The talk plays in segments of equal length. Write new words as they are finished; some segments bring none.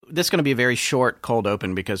this is going to be a very short cold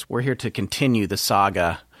open because we're here to continue the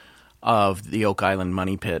saga of the Oak Island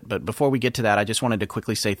Money Pit. But before we get to that, I just wanted to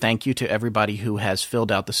quickly say thank you to everybody who has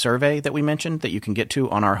filled out the survey that we mentioned that you can get to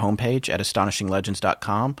on our homepage at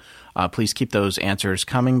astonishinglegends.com. Please keep those answers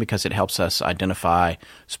coming because it helps us identify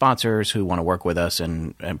sponsors who want to work with us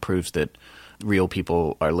and proves that real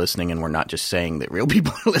people are listening and we're not just saying that real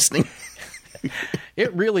people are listening.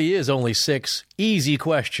 It really is only 6 easy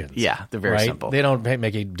questions. Yeah, they're very simple. They don't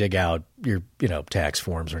make you dig out your tax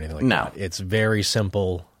forms or anything like that. It's very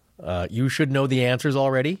simple. You should know the answers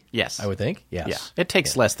already. Yes. I would think. Yes. Yeah. It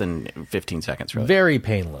takes less than 15 seconds, really. Very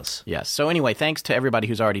painless. Yes. So anyway, thanks to everybody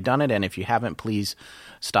who's already done it. And if you haven't, please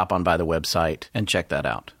stop on by the website and check that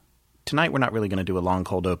out. Tonight, we're not really going to do a long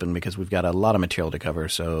cold open because we've got a lot of material to cover.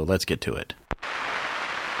 So let's get to it.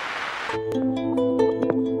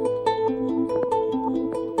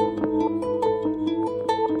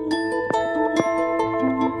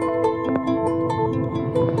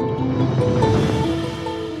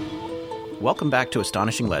 Welcome back to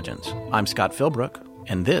Astonishing Legends. I'm Scott Philbrook,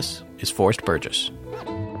 and this is Forrest Burgess.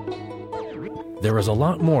 There is a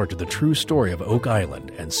lot more to the true story of Oak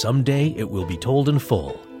Island, and someday it will be told in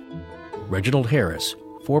full. Reginald Harris,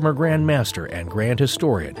 former Grand Master and Grand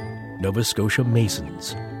Historian, Nova Scotia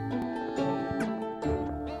Masons.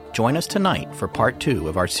 Join us tonight for part 2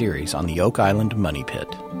 of our series on the Oak Island Money Pit.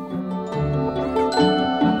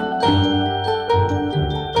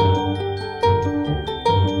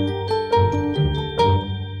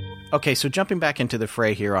 Okay, so jumping back into the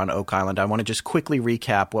fray here on Oak Island, I want to just quickly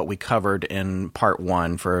recap what we covered in part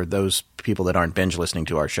 1 for those people that aren't binge listening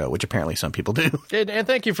to our show, which apparently some people do. And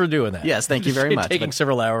thank you for doing that. Yes, thank you very much. Taking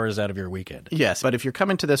several hours out of your weekend. Yes, but if you're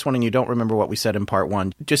coming to this one and you don't remember what we said in part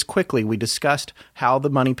 1, just quickly, we discussed how the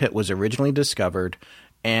Money Pit was originally discovered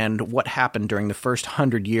and what happened during the first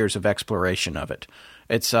 100 years of exploration of it.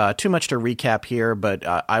 It's too much to recap here, but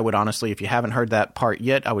I would honestly, if you haven't heard that part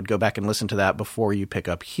yet, I would go back and listen to that before you pick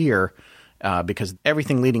up here because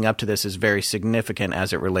everything leading up to this is very significant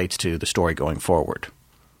as it relates to the story going forward.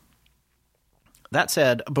 That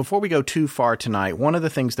said, before we go too far tonight, one of the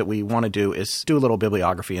things that we want to do is do a little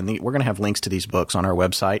bibliography, and we're going to have links to these books on our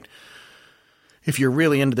website. If you're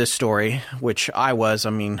really into this story, which I was, I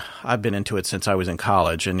mean, I've been into it since I was in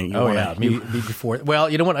college. And me before. Well,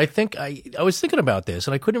 you know what? I think I was thinking about this,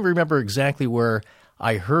 and I couldn't remember exactly where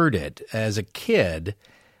I heard it as a kid,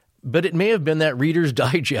 but it may have been that Reader's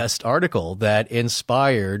Digest article that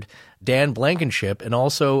inspired Dan Blankenship and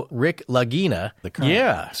also Rick Lagina, the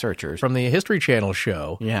current searchers from the History Channel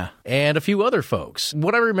show, and a few other folks.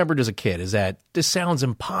 What I remembered as a kid is that this sounds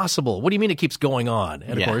impossible. What do you mean it keeps going on?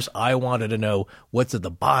 And of course, I wanted to know what's at the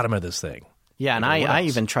bottom of this thing. Yeah, and I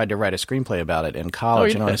even tried to write a screenplay about it in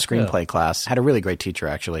college, in a screenplay class. Had a really great teacher,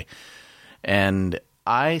 actually. And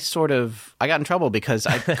I got in trouble because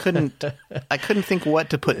I couldn't think what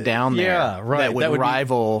to put down there that would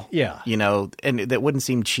rival, and that wouldn't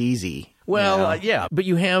seem cheesy. Well, but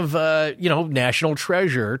you have, National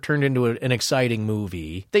Treasure turned into an exciting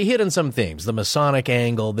movie. They hit on some themes, the Masonic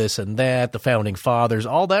angle, this and that, the Founding Fathers,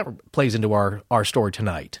 all that plays into our story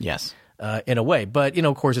tonight. Yes. In a way. But,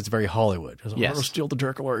 of course, it's very Hollywood. Yes. We'll steal the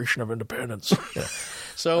Declaration of Independence.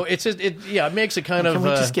 So it makes it kind of... Can we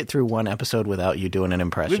just get through one episode without you doing an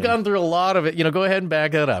impression? We've gone through a lot of it. Go ahead and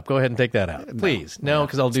back that up. Go ahead and take that out. Please. No,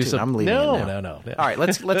 because I'll do something. I'm leaving it now. No. All right,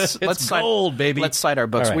 let's gold, baby. Let's cite our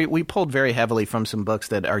books. Right. We pulled very heavily from some books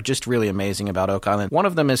that are just really amazing about Oak Island. One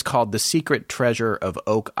of them is called The Secret Treasure of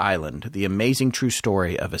Oak Island, The Amazing True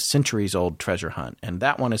Story of a Centuries-Old Treasure Hunt. And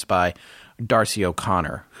that one is by Darcy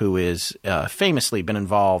O'Connor, who is famously been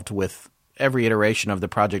involved with every iteration of the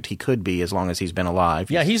project he could be as long as he's been alive.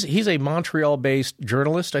 Yeah, he's a Montreal-based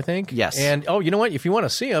journalist, I think. Yes. And, you know what? If you want to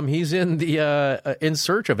see him, he's in the In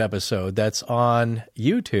Search of episode that's on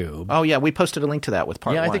YouTube. Oh, yeah, we posted a link to that with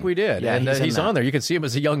part 1. Yeah, I think we did. Yeah, and he's on there. You can see him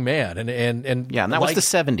as a young man. And that was the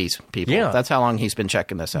 70s, people. Yeah. That's how long he's been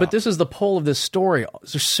checking this out. But this is the pull of this story.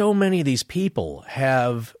 There's so many of these people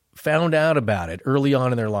have found out about it early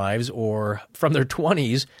on in their lives or from their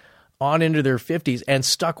 20s on into their 50s and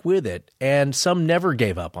stuck with it, and some never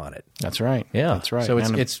gave up on it. That's right. Yeah, that's right. So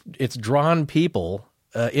it's drawn people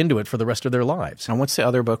into it for the rest of their lives. And what's the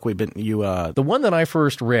other book the one that I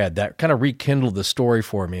first read that kind of rekindled the story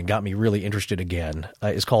for me and got me really interested again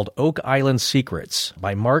is called Oak Island Secrets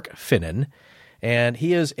by Mark Finnan. And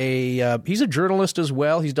he is he's a journalist as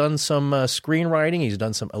well. He's done some screenwriting. He's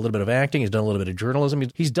done a little bit of acting. He's done a little bit of journalism.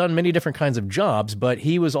 He's done many different kinds of jobs, but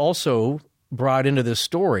he was also brought into this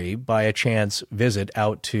story by a chance visit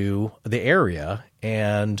out to the area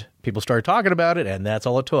and people started talking about it, and that's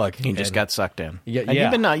all it took. He just got sucked in. Yeah,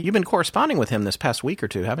 and you've been corresponding with him this past week or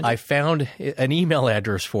two, haven't you? I found an email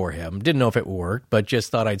address for him. Didn't know if it worked, but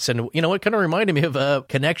just thought I'd send. You know, it kind of reminded me of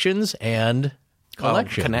Connections and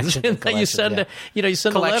Collections. Connections and Collections, you send you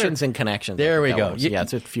send Collections a letter. and Connections. There we go. Yeah,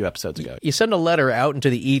 it's a few episodes ago. You send a letter out into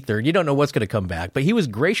the ether, and you don't know what's going to come back. But he was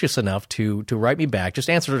gracious enough to write me back, just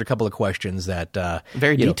answered a couple of questions that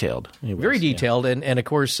very detailed. Very detailed, and of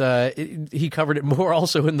course he covered it more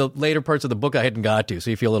also in the later parts of the book I hadn't got to, so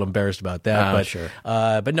you feel a little embarrassed about that. But sure.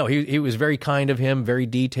 But no, he was very kind of him, very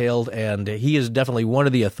detailed, and he is definitely one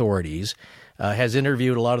of the authorities. Has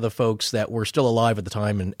interviewed a lot of the folks that were still alive at the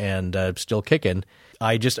time and still kicking.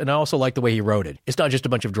 I also like the way he wrote it. It's not just a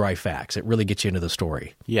bunch of dry facts. It really gets you into the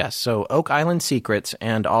story. Yes. So Oak Island Secrets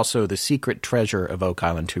and also The Secret Treasure of Oak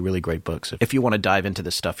Island, two really great books if you want to dive into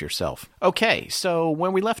this stuff yourself. Okay. So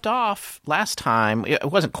when we left off last time, it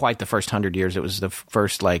wasn't quite the first 100 years. It was the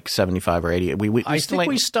first 75 or 80. I think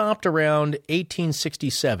we stopped around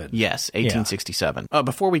 1867. Yes, 1867. Yeah.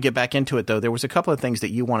 Before we get back into it, though, there was a couple of things that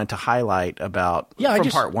you wanted to highlight about from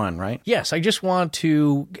part one, right? Yes. I just want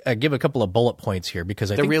to give a couple of bullet points here. Because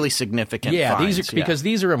they're really significant. Yeah, finds, because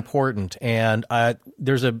these are important, and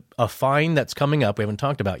there's a find that's coming up we haven't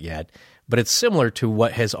talked about yet, but it's similar to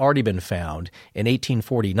what has already been found in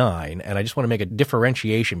 1849, and I just want to make a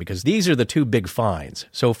differentiation because these are the two big finds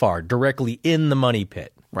so far directly in the money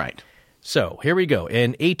pit. Right. So here we go.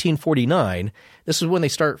 In 1849, this is when they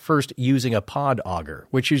start first using a pod auger,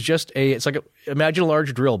 which is just imagine a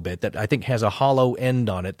large drill bit that I think has a hollow end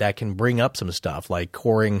on it that can bring up some stuff like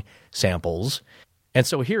coring samples. And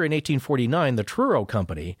so here in 1849, the Truro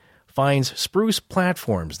Company finds spruce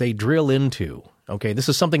platforms they drill into. Okay, this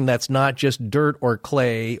is something that's not just dirt or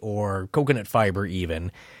clay or coconut fiber even.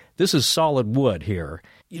 This is solid wood here,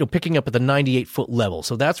 picking up at the 98-foot level.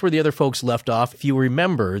 So that's where the other folks left off. If you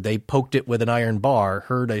remember, they poked it with an iron bar,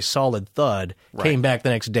 heard a solid thud, came back the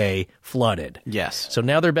next day, flooded. Yes. So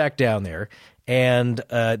now they're back down there, and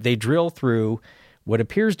they drill through what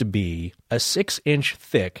appears to be a 6-inch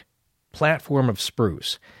thick platform of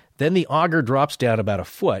spruce. Then the auger drops down about a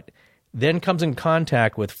foot, then comes in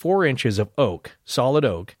contact with 4 inches of oak, solid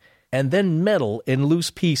oak, and then metal in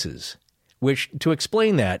loose pieces. Which, to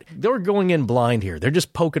explain that, they're going in blind here. They're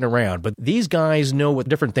just poking around. But these guys know what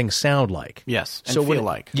different things sound like. Yes, and feel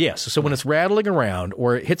like. Yes. So when it's rattling around,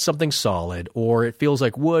 or it hits something solid, or it feels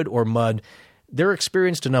like wood or mud, they're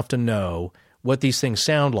experienced enough to know what these things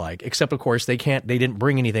sound like, except, of course, they didn't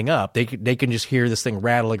bring anything up. They can just hear this thing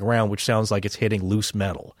rattling around, which sounds like it's hitting loose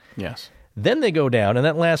metal. Yes. Then they go down, and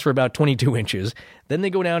that lasts for about 22 inches. Then they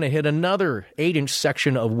go down and hit another 8-inch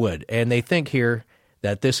section of wood, and they think here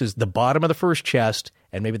that this is the bottom of the first chest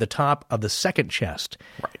and maybe the top of the second chest.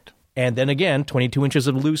 Right. And then again, 22 inches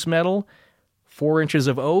of loose metal, 4 inches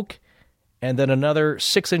of oak, and then another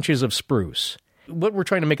 6 inches of spruce. What we're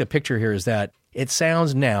trying to make a picture here is that it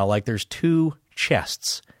sounds now like there's two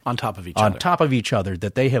chests on top of each other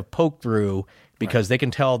that they have poked through because they can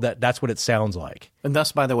tell that that's what it sounds like. And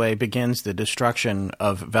thus, by the way, begins the destruction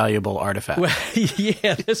of valuable artifacts. Well,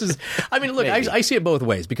 yeah, look, I see it both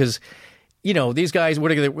ways because, these guys,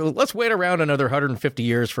 let's wait around another 150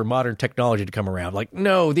 years for modern technology to come around. Like,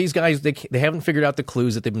 no, these guys, they haven't figured out the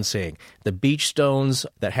clues that they've been seeing. The beach stones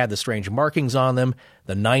that had the strange markings on them,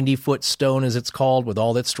 the 90-foot stone as it's called with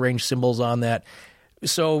all its strange symbols on that.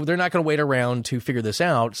 So they're not going to wait around to figure this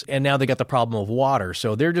out. And now they got the problem of water.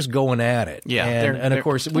 So they're just going at it. Yeah. And of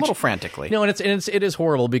course, a little frantically. No, and it is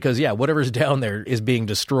horrible because, whatever's down there is being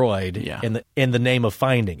destroyed in the name of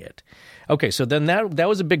finding it. Okay, so then that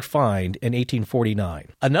was a big find in 1849.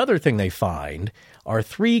 Another thing they find are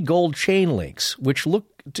 3 gold chain links, which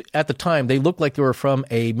at the time, they looked like they were from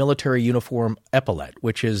a military uniform epaulet,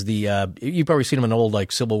 which is you've probably seen them in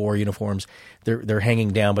old Civil War uniforms. They're hanging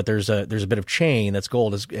down, but there's a bit of chain that's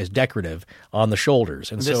gold as decorative on the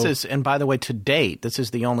shoulders. And by the way, to date, this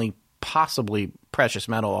is the only possibly precious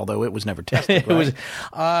metal, although it was never tested. Right?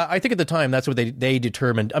 I think at the time that's what they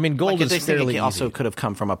determined. I mean, gold is fairly easy. It also could have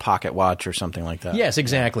come from a pocket watch or something like that. Yes,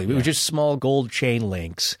 exactly. Yeah. It was just small gold chain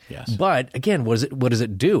links. Yes. But again, what does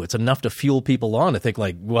it do? It's enough to fuel people on to think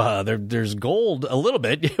like, wow, there's gold a little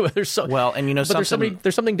bit. There's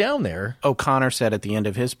something down there. O'Connor said at the end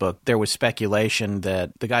of his book there was speculation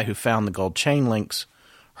that the guy who found the gold chain links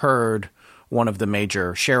heard one of the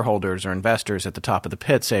major shareholders or investors at the top of the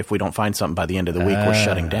pit say, if we don't find something by the end of the week, we're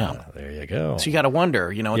shutting down. There you go. So you got to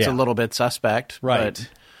wonder, it's a little bit suspect. Right. But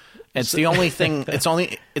it's the only thing, it's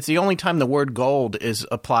the only time the word gold is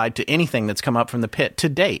applied to anything that's come up from the pit to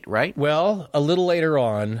date, right? Well, a little later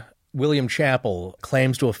on, William Chappell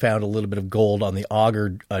claims to have found a little bit of gold on the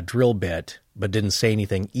auger drill bit, but didn't say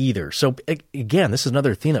anything either. So, again, this is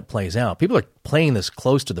another theme that plays out. People are playing this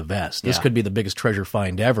close to the vest. This could be the biggest treasure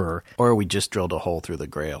find ever. Or we just drilled a hole through the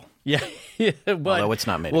Grail. Yeah, but although it's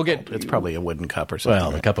not made of gold. It's probably a wooden cup or something.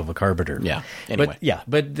 Well, the cup of a carpenter. Yeah. Anyway.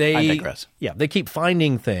 But they I digress. Yeah, they keep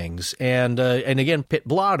finding things, and again, Pitt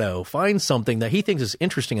Blotto finds something that he thinks is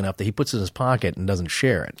interesting enough that he puts in his pocket and doesn't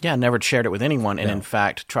share it. Yeah, never shared it with anyone, and in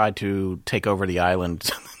fact tried to take over the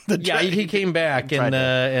island. He came back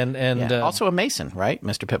and also a Mason, right,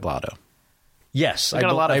 Mr. Pitt Blotto? Yes, we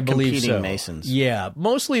got a lot of believe competing so. Masons. Yeah,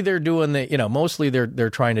 mostly they're doing mostly they're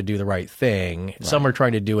trying to do the right thing. Right. Some are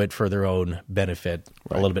trying to do it for their own benefit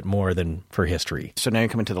a little bit more than for history. So now you're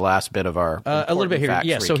coming to the last bit of our a little bit here.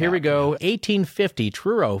 Yeah, recap. So here we go. 1850,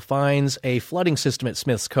 Truro finds a flooding system at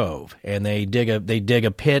Smith's Cove, and they dig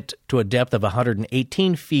a pit to a depth of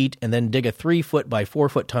 118 feet, and then dig a 3-foot by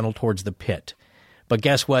 4-foot tunnel towards the pit. But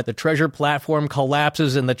guess what? The treasure platform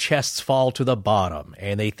collapses and the chests fall to the bottom.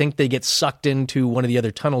 And they think they get sucked into one of the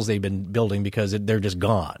other tunnels they've been building because they're just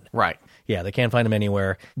gone. Right. Yeah, they can't find them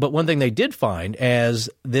anywhere. But one thing they did find, as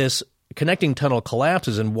this connecting tunnel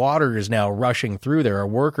collapses and water is now rushing through there, a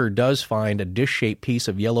worker does find a dish-shaped piece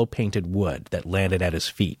of yellow painted wood that landed at his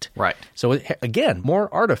feet. Right. So again,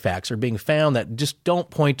 more artifacts are being found that just don't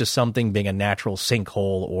point to something being a natural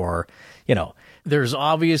sinkhole or, there's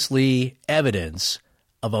obviously evidence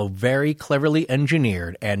of a very cleverly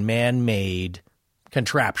engineered and man-made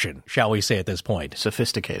contraption, shall we say at this point.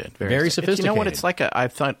 Sophisticated. Very sophisticated. You know what it's like? I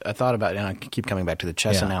thought about it, and I keep coming back to the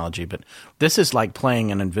chess analogy, but this is like playing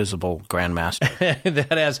an invisible grandmaster.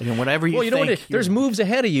 That has whatever you think. Know what? There's moves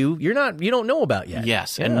ahead of you. You don't know about yet.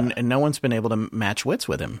 Yes, and no one's been able to match wits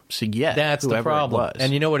with him. So that's the problem. It was.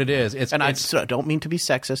 And you know what it is? I don't mean to be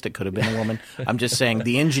sexist. It could have been a woman. I'm just saying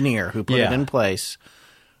the engineer who put it in place,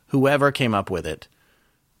 whoever came up with it.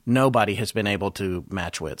 Nobody has been able to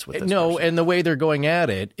match wits with this person. And the way they're going at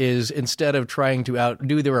it is instead of trying to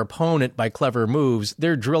outdo their opponent by clever moves,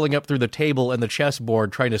 they're drilling up through the table and the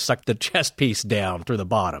chessboard trying to suck the chess piece down through the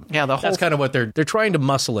bottom. Yeah, that's kind of what they're trying to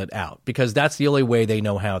muscle it out because that's the only way they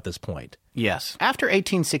know how at this point. Yes. After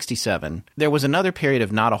 1867, there was another period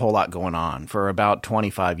of not a whole lot going on for about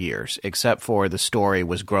 25 years, except for the story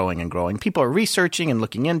was growing and growing. People are researching and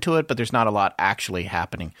looking into it, but there's not a lot actually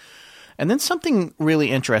happening. And then something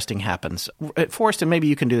really interesting happens. Forrest, and maybe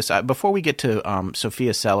you can do this. Before we get to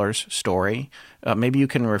Sophia Sellers' story, maybe you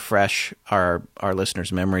can refresh our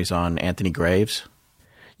listeners' memories on Anthony Graves.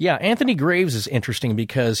 Yeah, Anthony Graves is interesting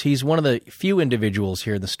because he's one of the few individuals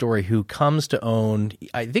here in the story who comes to own,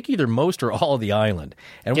 I think, either most or all of the island.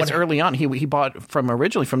 And early on, he bought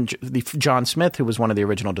originally from John Smith, who was one of the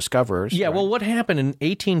original discoverers. Yeah, right? Well, what happened in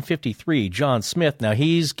 1853, John Smith, now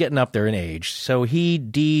he's getting up there in age, so he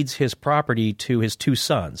deeds his property to his 2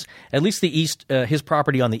 sons, at least his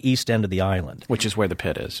property on the east end of the island. Which is where the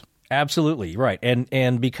pit is. Absolutely, right.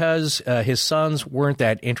 And because his sons weren't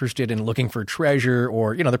that interested in looking for treasure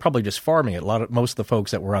or, they're probably just farming it. Most of the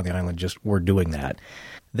folks that were on the island just were doing that.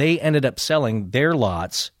 They ended up selling their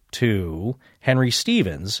lots to Henry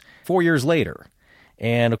Stevens 4 years later.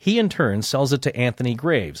 And he, in turn, sells it to Anthony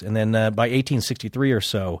Graves. And then by 1863 or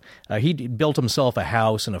so, he built himself a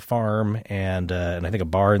house and a farm and I think a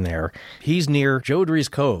barn there. He's near Jodrey's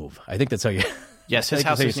Cove. I think that's how you... Yes, his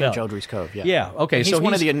house is near Jodrey's Cove. Yeah. Yeah. Okay. He's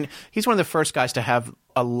one of the first guys to have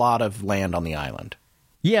a lot of land on the island.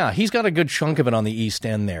 Yeah, he's got a good chunk of it on the east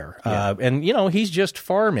end there, and he's just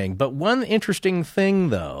farming. But one interesting thing,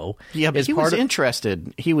 though, but he was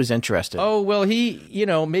interested. He was interested. Oh well, he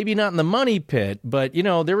maybe not in the money pit, but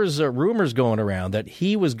there was rumors going around that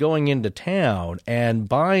he was going into town and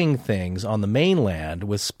buying things on the mainland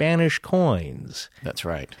with Spanish coins. That's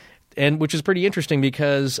right. And which is pretty interesting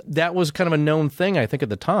because that was kind of a known thing, I think, at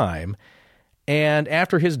the time. And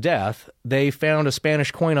after his death, they found a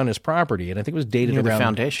Spanish coin on his property, and I think it was dated near around the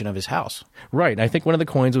foundation of his house. Right. I think one of the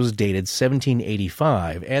coins was dated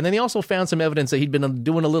 1785. And then they also found some evidence that he'd been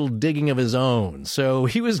doing a little digging of his own. So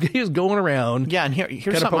he was going around. Yeah, and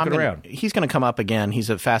here's something he's going to come up again.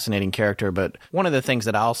 He's a fascinating character, but one of the things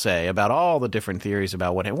that I'll say about all the different theories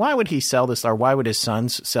about why would he sell this, or why would his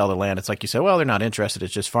sons sell the land? It's like you say, well, they're not interested,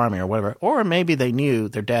 it's just farming or whatever. Or maybe they knew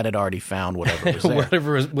their dad had already found whatever was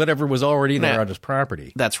there. whatever was already there on his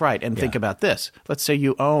property. That's right. And think about this. Let's say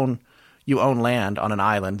you own land on an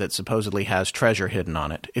island that supposedly has treasure hidden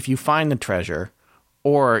on it. If you find the treasure,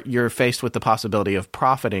 or you're faced with the possibility of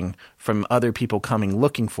profiting from other people coming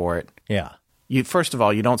looking for it, first of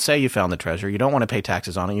all, you don't say you found the treasure. You don't want to pay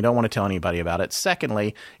taxes on it. You don't want to tell anybody about it.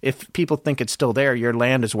 Secondly, if people think it's still there, your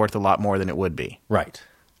land is worth a lot more than it would be. Right.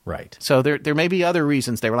 Right. So there may be other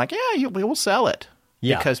reasons they were like, yeah, we will sell it.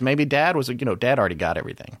 Yeah. Because maybe Dad was, Dad already got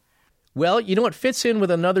everything. Well, you know what fits in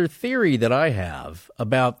with another theory that I have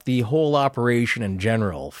about the whole operation in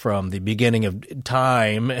general from the beginning of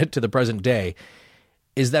time to the present day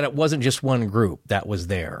is that it wasn't just one group that was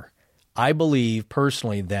there. I believe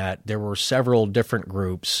personally that there were several different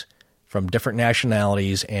groups from different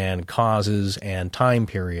nationalities and causes and time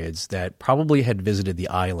periods that probably had visited the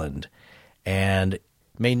island and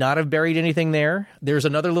may not have buried anything there. There's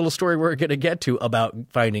another little story we're going to get to about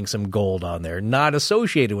finding some gold on there, not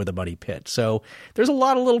associated with the Money Pit. So there's a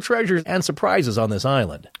lot of little treasures and surprises on this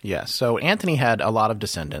island. Yes. So Anthony had a lot of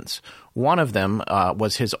descendants. One of them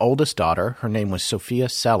was his oldest daughter. Her name was Sophia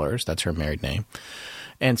Sellers. That's her married name.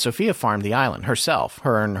 And Sophia farmed the island herself.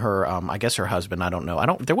 Her and her, I guess her husband. I don't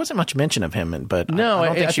know. There wasn't much mention of him, but no, I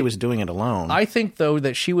don't think she was doing it alone. I think though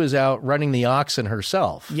that she was out running the oxen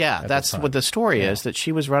herself. Yeah, that's what the story is. That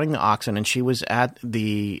she was running the oxen, and she was on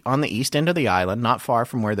the east end of the island, not far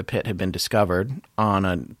from where the pit had been discovered,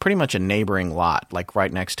 on pretty much a neighboring lot, like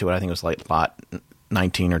right next to it. I think it was like lot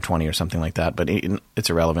 19 or 20 or something like that, but it's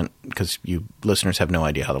irrelevant because you listeners have no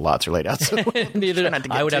idea how the lots are laid out. So Neither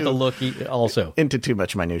I would have to look also into too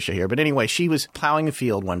much minutia here. But anyway, she was plowing a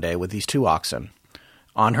field one day with these two oxen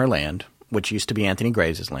on her land, which used to be Anthony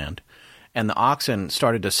Graves' land. And the oxen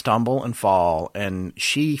started to stumble and fall, and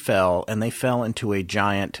she fell, and they fell into a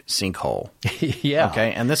giant sinkhole. Yeah.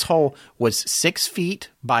 Okay, and this hole was 6 feet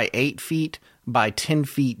by 8 feet by 10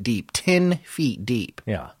 feet deep. 10 feet deep.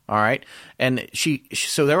 Yeah. All right. And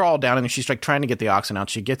so they're all down, and she's like trying to get the oxen out.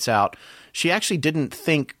 She gets out. She actually didn't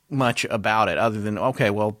think much about it other than, okay,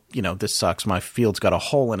 well, this sucks. My field's got a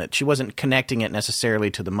hole in it. She wasn't connecting it necessarily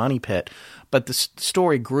to the Money Pit, but the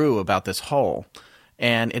story grew about this hole.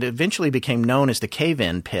 And it eventually became known as the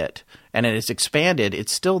Cave-In Pit, and it has expanded.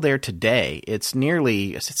 It's still there today. It's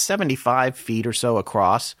nearly 75 feet or so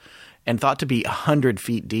across and thought to be 100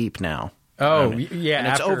 feet deep now. Oh, yeah. And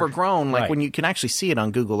it's overgrown. Like when you can actually see it on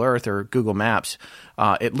Google Earth or Google Maps,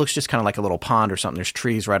 it looks just kind of like a little pond or something. There's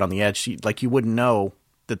trees right on the edge. Like you wouldn't know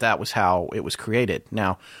that was how it was created.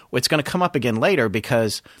 Now, it's going to come up again later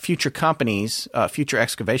because future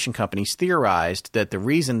excavation companies theorized that the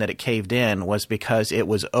reason that it caved in was because it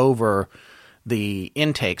was over the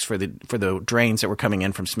intakes for the drains that were coming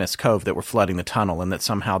in from Smith's Cove that were flooding the tunnel, and that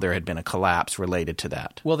somehow there had been a collapse related to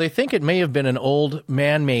that. Well, they think it may have been an old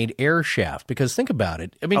man-made air shaft because think about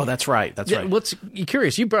it. I mean, that's right. That's right. What's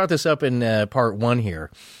curious? You brought this up in part 1 here.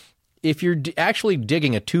 If you're actually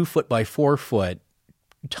digging a 2 foot by 4 foot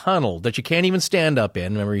tunnel that you can't even stand up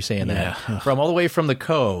in. Remember you saying that? From all the way from the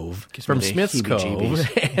cove, from Smith's Cove,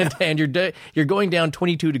 and you're going down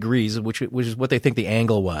 22 degrees, which is what they think the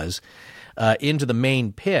angle was, into the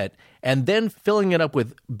main pit, and then filling it up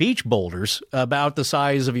with beach boulders about the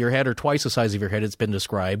size of your head or twice the size of your head, it's been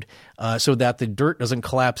described, so that the dirt doesn't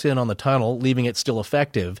collapse in on the tunnel, leaving it still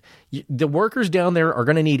effective. The workers down there are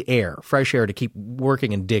going to need air, fresh air, to keep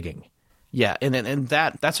working and digging. Yeah, and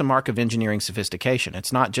that's a mark of engineering sophistication.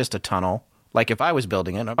 It's not just a tunnel. Like if I was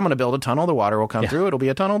building it, I'm going to build a tunnel, the water will come through, it'll be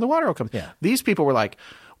a tunnel, the water will come through. Yeah. These people were like,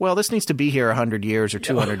 well, this needs to be here 100 years or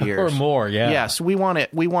 200 years. Or more, yeah. Yeah, so we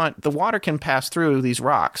want the water can pass through these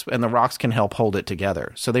rocks, and the rocks can help hold it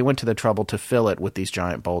together. So they went to the trouble to fill it with these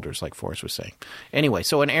giant boulders, like Forrest was saying. Anyway,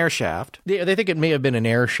 so an air shaft. They think it may have been an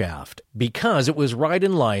air shaft because it was right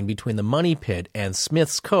in line between the Money Pit and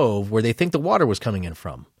Smith's Cove, where they think the water was coming in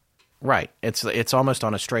from. Right. It's almost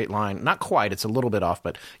on a straight line. Not quite. It's a little bit off,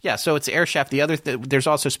 but yeah. So it's air shaft. There's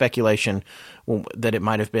also speculation that it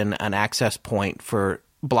might have been an access point for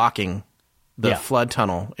blocking the flood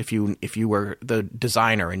tunnel if you were the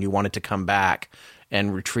designer and you wanted to come back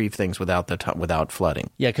and retrieve things without flooding.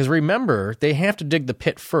 Yeah, because remember, they have to dig the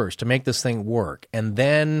pit first to make this thing work, and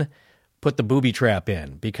then put the booby trap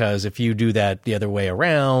in, because if you do that the other way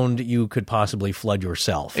around, you could possibly flood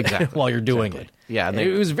yourself while you're doing it. Yeah,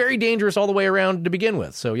 it was very dangerous all the way around to begin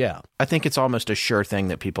with. So yeah, I think it's almost a sure thing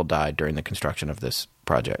that people died during the construction of this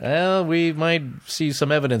project. Well, we might see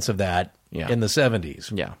some evidence of that in the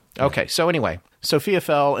 70s. Yeah. Okay. So anyway, Sophia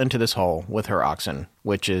fell into this hole with her oxen,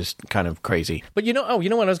 which is kind of crazy. But you know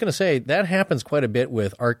what I was going to say? That happens quite a bit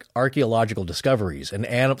with archaeological discoveries.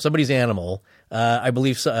 Somebody's animal. I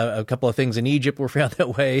believe a couple of things in Egypt were found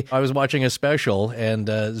that way. I was watching a special, and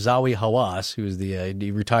Zawi Hawass, who's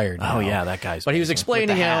the retired now. Oh yeah, that guy's. But he was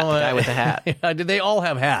explaining how the guy with the hat. They all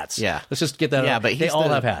have hats. Yeah, let's just get that. Yeah, but they all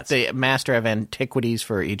have hats. The master of antiquities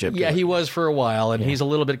for Egypt. Yeah, he was for a while, and he's a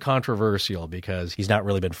little bit controversial because he's not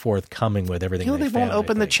really been forthcoming with everything. They won't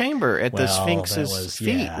open the chamber at the Sphinx's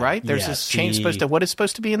feet, right? There's this chain what is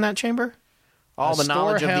supposed to be in that chamber? All the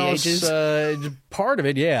knowledge of the ages? Part of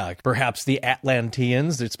it, yeah. Perhaps the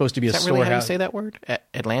Atlanteans. It's supposed to be a storehouse. Is that really how you say that word?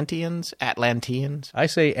 Atlanteans? Atlanteans? I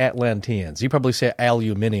say Atlanteans. You probably say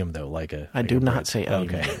aluminium, though, I do not say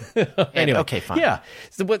aluminium. Okay. Anyway. Okay, fine. Yeah.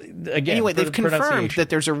 So, again, anyway, they've confirmed that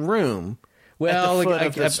there's a room. Well,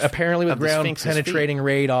 apparently with ground-penetrating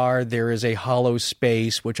radar, there is a hollow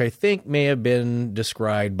space, which I think may have been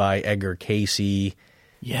described by Edgar Cayce.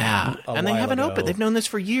 Yeah, and they haven't opened. They've known this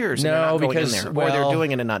for years. No, and because in there. Or they're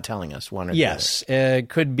doing it and not telling us. One or yes,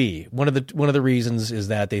 could be one of the reasons is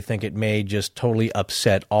that they think it may just totally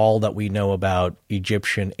upset all that we know about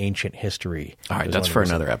Egyptian ancient history. All right, that's for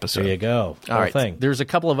another episode. There you go. All right, thing. There's a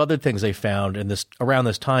couple of other things they found in around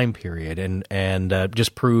this time period, and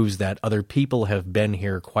just proves that other people have been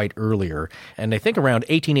here quite earlier. And I think around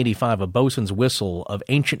 1885, a bosun's whistle of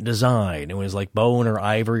ancient design, it was like bone or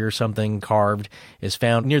ivory or something carved, is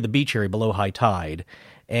found near the beach area below high tide.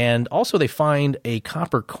 And also they find a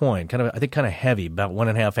copper coin, kind of heavy, about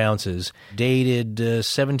 1.5 ounces, dated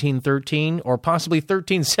 1713 or possibly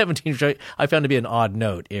 1317, which I found to be an odd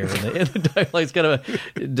note here in the dialect. It's kind of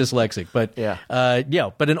dyslexic, but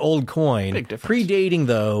but an old coin, predating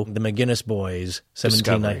though the McGinnis boys'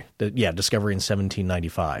 discovery in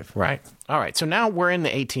 1795. Right. All right. So now we're in the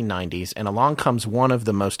 1890s, and along comes one of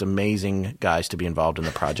the most amazing guys to be involved in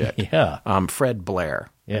the project. Fred Blair.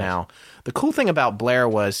 Yes. Now, the cool thing about Blair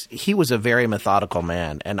was he was a very methodical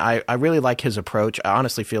man, and I really like his approach. I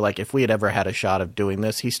honestly feel like if we had ever had a shot of doing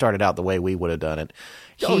this, he started out the way we would have done it.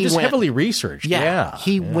 Heavily researched.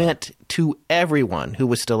 He went to everyone who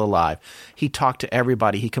was still alive. He talked to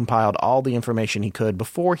everybody. He compiled all the information he could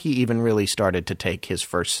before he even really started to take his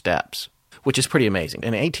first steps, which is pretty amazing.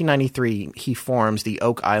 In 1893, he forms the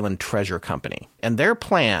Oak Island Treasure Company, and their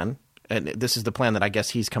plan, and this is the plan that I guess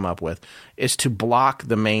he's come up with, is to block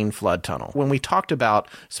the main flood tunnel. When we talked about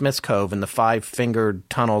Smith's Cove and the 5-fingered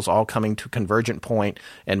tunnels all coming to a convergent point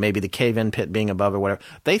and maybe the cave-in pit being above or whatever,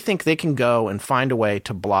 they think they can go and find a way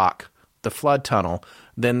to block the flood tunnel.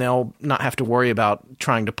 Then they'll not have to worry about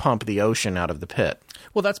trying to pump the ocean out of the pit.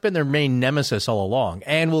 Well, that's been their main nemesis all along,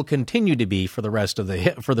 and will continue to be for the rest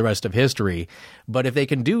of history. But if they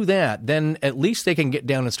can do that, then at least they can get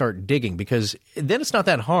down and start digging, because then it's not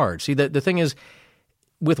that hard. See, the thing is,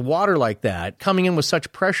 with water like that coming in with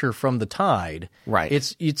such pressure from the tide, right?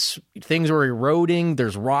 It's things are eroding.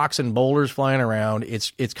 There's rocks and boulders flying around.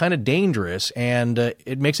 It's kind of dangerous, and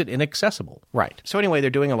it makes it inaccessible. Right. So anyway, they're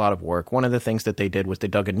doing a lot of work. One of the things that they did was they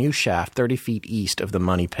dug a new shaft 30 feet east of the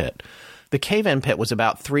Money Pit. The cave-in pit was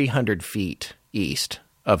about 300 feet east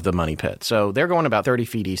of the Money Pit. So they're going about 30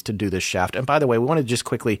 feet east to do this shaft. And by the way, we want to just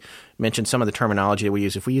quickly mention some of the terminology that we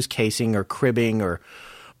use. If we use casing or cribbing or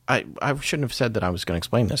I shouldn't have said that I was going to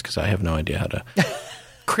explain this because I have no idea how to.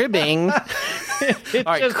 Cribbing.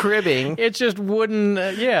 Cribbing. It's just wooden.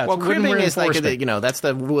 Well, cribbing is like that's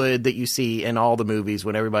the wood that you see in all the movies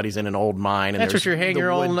when everybody's in an old mine. And that's what you hang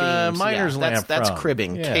your old miner's lamp That's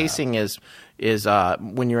cribbing. Yeah. Casing is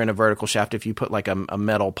when you're in a vertical shaft. If you put like a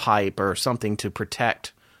metal pipe or something to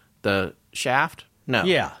protect the shaft. No.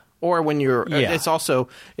 Yeah. Or when you're, it's also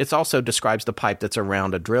describes the pipe that's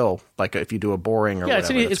around a drill, like if you do a boring or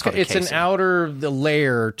whatever. It's an outer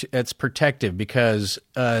layer that's protective, because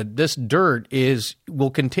this dirt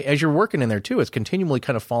will continue as you're working in there too. It's continually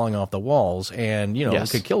kind of falling off the walls, and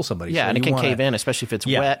it could kill somebody. Yeah, so and it can cave in, especially if it's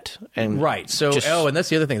wet. And right. So and that's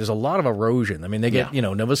the other thing. There's a lot of erosion. I mean, they get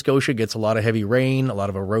Nova Scotia gets a lot of heavy rain, a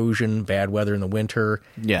lot of erosion, bad weather in the winter.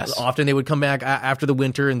 Yes. Often they would come back after the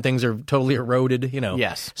winter and things are totally eroded.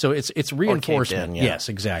 Yes. So it's reinforcement. Yes,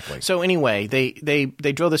 exactly. So anyway, they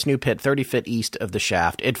drill this new pit 30 feet east of the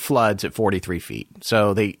shaft. It floods at 43 feet.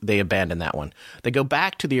 So they abandon that one. They go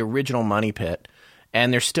back to the original Money Pit,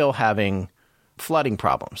 and they're still having flooding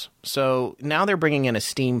problems. So now they're bringing in a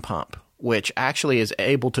steam pump, which actually is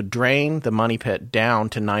able to drain the Money Pit down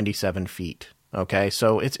to 97 feet. Okay,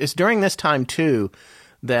 so it's during this time too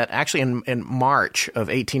that actually in March of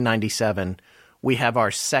 1897, we have our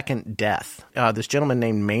second death. This gentleman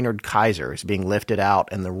named Maynard Kaiser is being lifted out,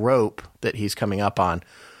 and the rope that he's coming up on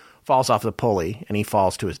falls off the pulley, and he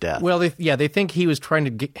falls to his death. Well, they think he was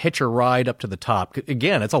trying to hitch a ride up to the top.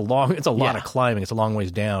 Again, it's a lot of climbing. It's a long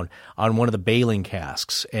ways down on one of the bailing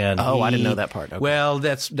casks. And I didn't know that part. Okay. Well,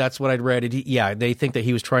 that's what I'd read. They think that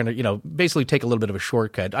he was trying to, basically take a little bit of a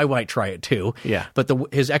shortcut. I might try it too. Yeah. But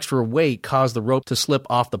his extra weight caused the rope to slip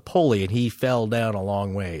off the pulley, and he fell down a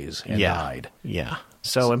long ways and died. Yeah.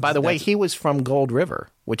 So, and by the way, he was from Gold River,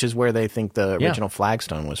 which is where they think the original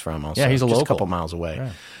flagstone was from also. Yeah, he's just local. a couple miles away.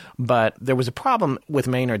 Right. But there was a problem with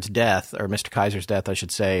Maynard's death, or Mr. Kaiser's death, I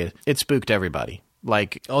should say. It spooked everybody.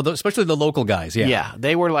 Like, especially the local guys. Yeah. yeah,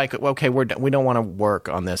 they were like, okay, we don't want to work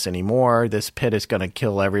on this anymore. This pit is going to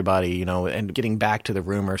kill everybody, and getting back to the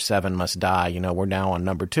rumor 7 must die, we're now on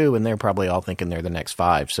number 2, and they're probably all thinking they're the next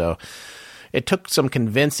 5. So it took some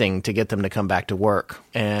convincing to get them to come back to work.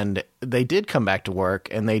 And they did come back to work,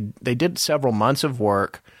 and they did several months of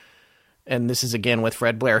work. And this is again with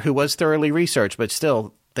Fred Blair, who was thoroughly researched, but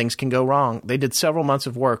still things can go wrong. They did several months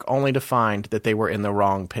of work only to find that they were in the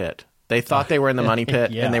wrong pit. They thought they were in the money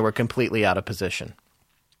pit, Yeah. and they were completely out of position.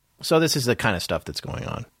 So this is the kind of stuff that's going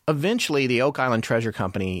on. Eventually, the Oak Island Treasure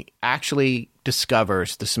Company actually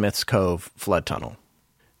discovers the Smith's Cove flood tunnel.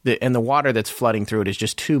 And the water that's flooding through it is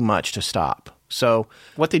just too much to stop. So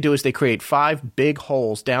what they do is they create 5 big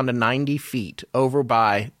holes down to 90 feet over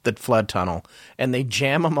by the flood tunnel, and they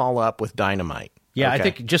jam them all up with dynamite. Yeah, Okay. I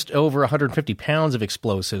think just over 150 pounds of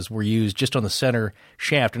explosives were used just on the center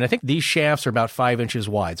shaft. And I think these shafts are about 5 inches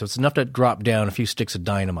wide, so it's enough to drop down a few sticks of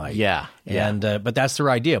dynamite. Yeah. And but that's their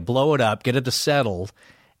idea. Blow it up, get it to settle,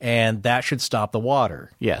 and that should stop the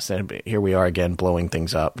water. Yes, and here we are again blowing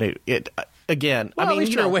things up. Again, Well, I mean, at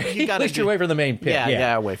least you're away, you gotta at least you're away from the main pit.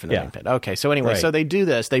 Yeah, away from the main pit. Okay, so anyway, Right. so they do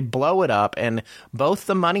this. They blow it up, and both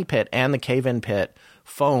the money pit and the cave-in pit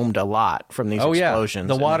foamed a lot from these explosions.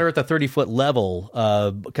 The water at the 30-foot level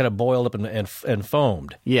kind of boiled up and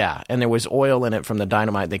foamed. Yeah, and there was oil in it from the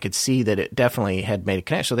dynamite. They could see that it definitely had made a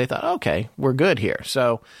connection. So they thought, okay, we're good here.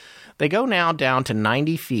 So they go now down to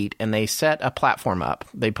 90 feet, and they set a platform up.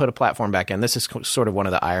 They put a platform back in. This is sort of one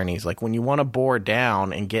of the ironies. Like when you want to bore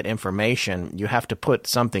down and get information, you have to put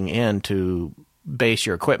something in to base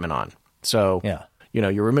your equipment on. So Yeah.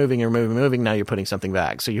 you're removing, now you're putting something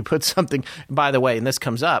back. So you put something, by the way, and this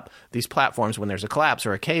comes up, these platforms, when there's a collapse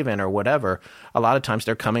or a cave-in or whatever, a lot of times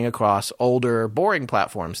they're coming across older boring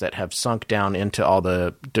platforms that have sunk down into all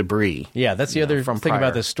the debris. Yeah, that's the other from thing prior.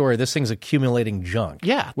 about this story. This thing's accumulating junk.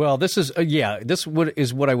 Yeah. Well, this is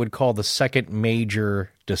is what I would call the second major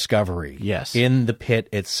discovery. Yes. In the pit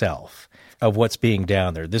itself of what's being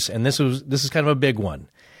down there. This is kind of a big one.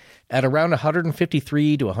 At around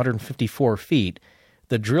 153 to 154 feet,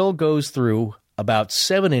 the drill goes through about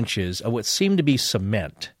 7 inches of what seemed to be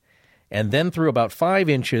cement, and then through about 5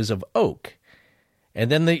 inches of oak. And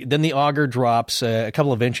then the auger drops a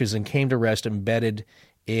couple of inches and came to rest embedded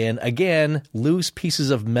in, again, loose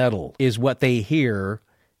pieces of metal is what they hear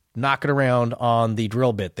knocking around on the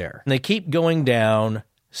drill bit there. And they keep going down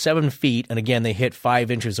 7 feet, and again, they hit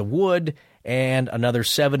 5 inches of wood and another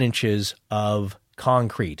 7 inches of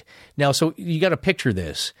concrete. Now, so you got to picture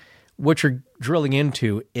this. What you're drilling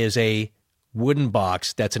into is a wooden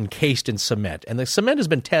box that's encased in cement, and the cement has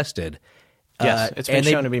been tested. Yes, it's been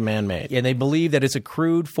shown to be man-made. And they believe that it's a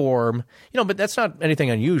crude form, but that's not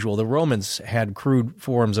anything unusual. The Romans had crude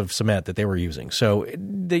forms of cement that they were using. So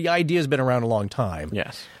the idea has been around a long time.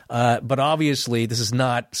 Yes. But obviously, this is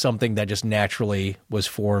not something that just naturally was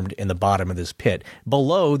formed in the bottom of this pit,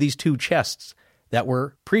 below these 2 chests that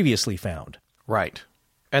were previously found. Right.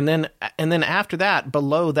 And then after that,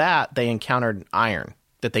 below that, they encountered iron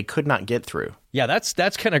that they could not get through. Yeah, that's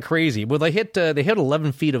kind of crazy. Well, they hit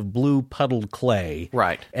 11 feet of blue puddled clay.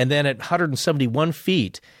 Right. And then at 171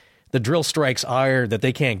 feet, the drill strikes iron that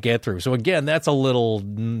they can't get through. So again, that's a little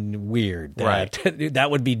weird. Right.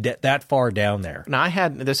 That would be that far down there. Now,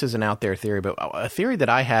 this is an out there theory, but a theory that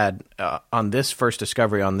I had on this first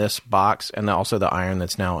discovery on this box, and also the iron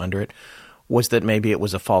that's now under it, was that maybe it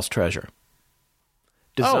was a false treasure.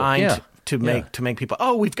 Designed to make people,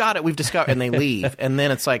 we've got it, we've discovered, and they leave. And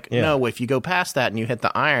then it's like, no, if you go past that and you hit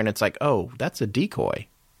the iron, it's like, that's a decoy.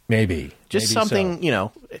 Maybe. Just Maybe something,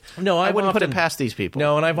 so. No, I wouldn't put it past these people.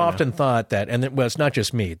 No, and I've often thought that, it's not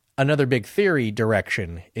just me. Another big theory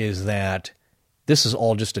direction is that this is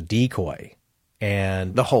all just a decoy.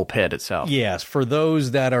 And the whole pit itself. Yes, for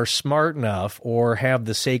those that are smart enough or have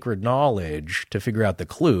the sacred knowledge to figure out the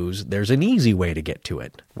clues, there's an easy way to get to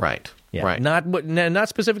it. Right. Yeah. Right. Not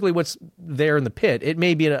specifically what's there in the pit. It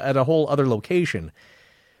may be at a whole other location.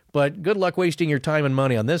 But good luck wasting your time and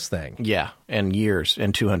money on this thing. Yeah, and years,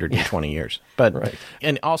 and 220 years. But Right.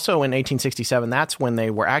 And also in 1867, that's when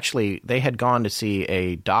they had gone to see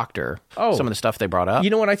a doctor. Oh. Some of the stuff they brought up. You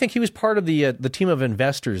know what? I think he was part of the team of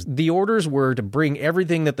investors. The orders were to bring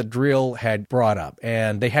everything that the drill had brought up,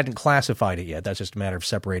 and they hadn't classified it yet. That's just a matter of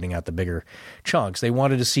separating out the bigger chunks. They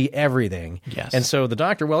wanted to see everything. Yes. And so the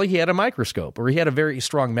doctor, he had a microscope, or he had a very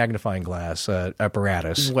strong magnifying glass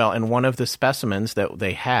apparatus. Well, and one of the specimens that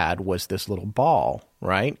they had was this little ball,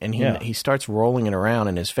 right? And he starts rolling it around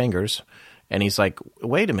in his fingers, and he's like,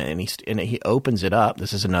 wait a minute. And he opens it up.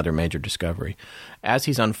 This is another major discovery. As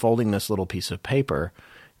he's unfolding this little piece of paper,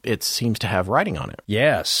 it seems to have writing on it.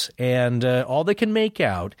 Yes, and all they can make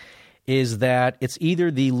out is that it's either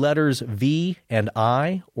the letters V and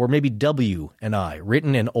I or maybe W and I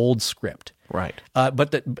written in old script. Right.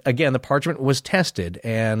 But again, the parchment was tested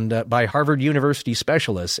and by Harvard University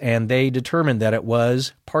specialists, and they determined that it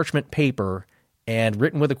was parchment paper and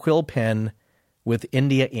written with a quill pen with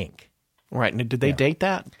India ink. Right. And did they date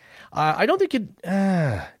that? I don't think it.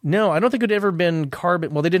 No, I don't think it had ever been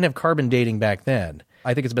carbon. Well, they didn't have carbon dating back then.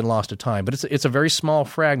 I think it's been lost to time. But it's a very small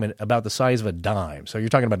fragment, about the size of a dime. So you're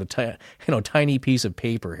talking about a tiny piece of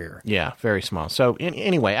paper here. Yeah, very small. So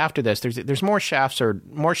anyway, after this, there's more shafts are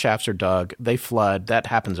dug. They flood. That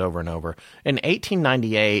happens over and over. In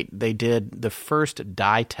 1898, they did the first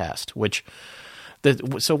dye test, which.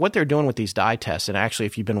 So what they're doing with these dye tests, and actually,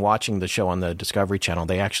 if you've been watching the show on the Discovery Channel,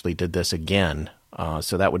 they actually did this again.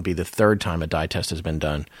 So that would be the third time a dye test has been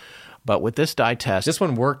done. But with this dye test, this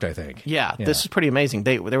one worked, I think. Yeah, this is pretty amazing.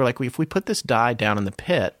 They were like, if we put this dye down in the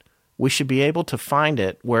pit, we should be able to find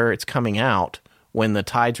it where it's coming out when the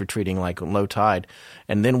tide's retreating, like low tide,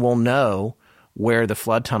 and then we'll know where the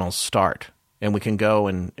flood tunnels start, and we can go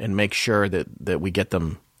and make sure that we get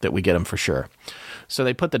them for sure. So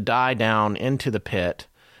they put the dye down into the pit,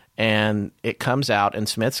 and it comes out in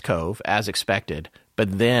Smith's Cove as expected.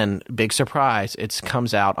 But then, big surprise, it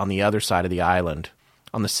comes out on the other side of the island,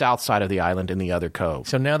 on the south side of the island in the other cove.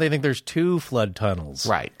 So now they think there's two flood tunnels.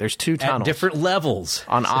 Right. There's two tunnels. At different levels.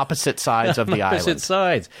 On opposite sides of the island. Opposite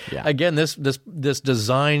sides. Yeah. Again, this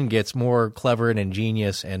design gets more clever and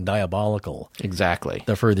ingenious and diabolical. Exactly.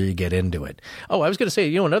 The further you get into it. Oh, I was going to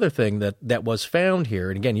say, another thing that was found here,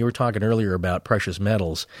 and again, you were talking earlier about precious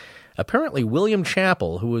metals. Apparently, William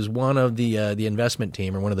Chappell, who was one of the investment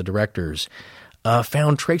team or one of the directors,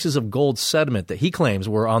 found traces of gold sediment that he claims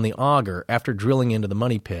were on the auger after drilling into the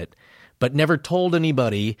money pit, but never told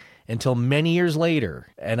anybody until many years later.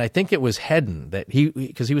 And I think it was Hedden that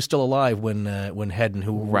because he was still alive when Hedden,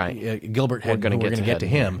 Gilbert Hedden, we're going to get to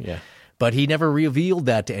him. Yeah. But he never revealed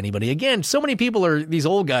that to anybody. Again, so many people these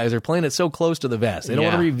old guys are playing it so close to the vest. They don't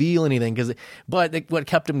want to reveal anything. But what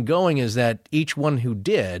kept him going is that each one who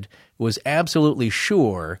did was absolutely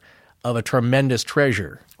sure of a tremendous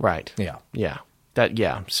treasure. Right. Yeah. Yeah.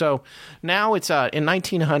 So now it's in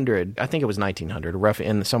 1900, I think it was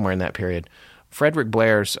 1900, somewhere in that period, Frederick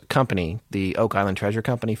Blair's company, the Oak Island Treasure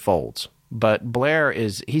Company, folds. But Blair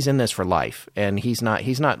he's in this for life, and he's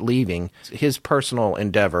not leaving. His personal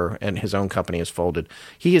endeavor and his own company is folded.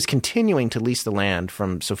 He is continuing to lease the land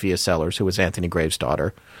from Sophia Sellers, who was Anthony Graves'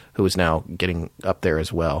 daughter, who is now getting up there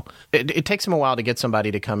as well. It takes him a while to get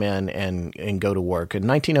somebody to come in and go to work. In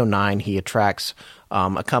 1909, he attracts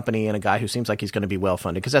a company and a guy who seems like he's going to be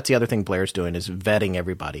well-funded, because that's the other thing Blair's doing is vetting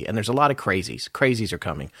everybody. And there's a lot of crazies. Crazies are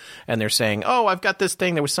coming. And they're saying, oh, I've got this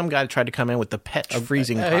thing. There was some guy that tried to come in with the pet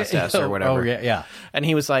freezing process or whatever. Oh, yeah. And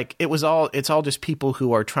he was like, it's all just people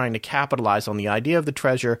who are trying to capitalize on the idea of the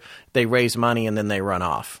treasure. They raise money and then they run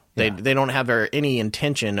off. They don't have any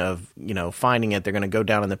intention of finding it. They're going to go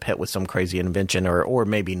down in the pit with some crazy invention or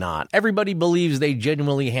maybe not. Everybody believes they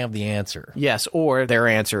genuinely have the answer. Yes, or their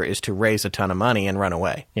answer is to raise a ton of money and run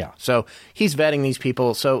away. Yeah. So he's vetting these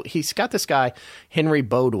people. So he's got this guy, Henry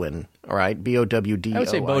Bowdoin, all right, Bowdoin. I would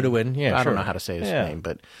say Bowdoin, yeah, I don't know how to say his name,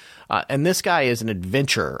 but... and this guy is an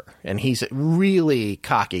adventurer, and he's really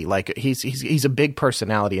cocky. Like he's a big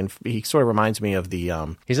personality, and he sort of reminds me of the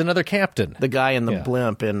he's another captain, the guy in the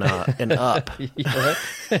blimp in Up. What,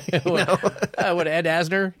 Ed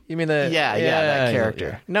Asner? You mean the that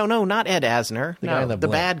character? Yeah. No, not Ed Asner. The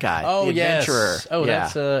bad guy. Oh, the adventurer. Yes. Oh,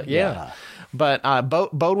 that's But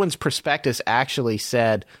Bowdoin's prospectus actually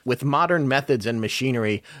said, with modern methods and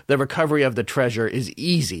machinery, the recovery of the treasure is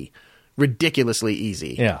easy. Ridiculously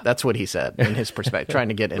easy. Yeah. That's what he said in his perspective, trying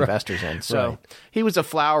to get investors in. So he was a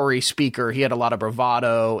flowery speaker. He had a lot of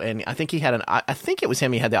bravado, and I think I think it was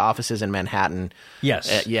him. He had the offices in Manhattan.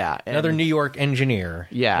 Yes. Another New York engineer.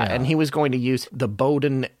 Yeah, and he was going to use the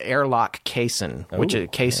Bowdoin airlock caisson, which a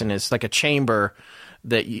caisson is like a chamber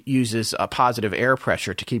that uses a positive air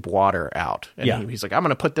pressure to keep water out. And he's like, I'm going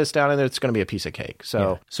to put this down in there. It's going to be a piece of cake.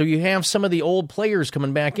 So you have some of the old players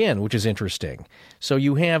coming back in, which is interesting. So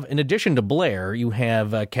you have, in addition to Blair, you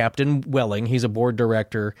have Captain Welling. He's a board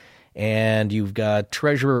director. And you've got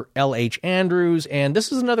Treasurer L.H. Andrews. And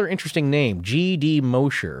this is another interesting name, G.D.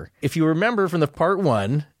 Mosher. If you remember from the part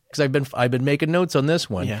one, because I've been making notes on this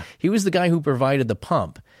one, he was the guy who provided the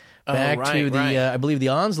pump. Back to the, I believe the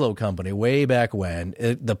Onslow Company, way back when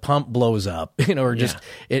the pump blows up,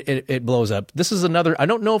 it blows up. This is another. I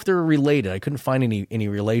don't know if they're related. I couldn't find any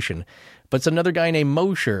relation, but it's another guy named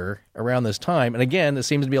Mosher around this time. And again, there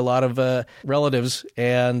seems to be a lot of relatives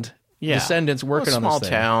and descendants working on this small thing.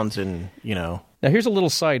 towns and, Now, here's a little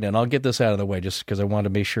side note. I'll get this out of the way just because I wanted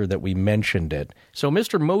to make sure that we mentioned it. So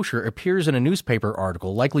Mr. Mosher appears in a newspaper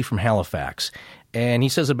article, likely from Halifax, and he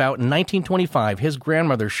says about in 1925, his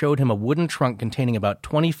grandmother showed him a wooden trunk containing about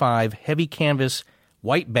 25 heavy canvas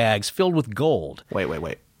white bags filled with gold.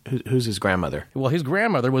 Wait. Who's his grandmother? Well, his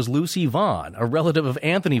grandmother was Lucy Vaughan, a relative of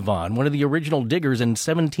Anthony Vaughan, one of the original diggers in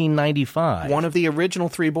 1795. One of the original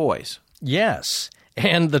three boys. Yes.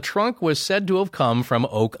 And the trunk was said to have come from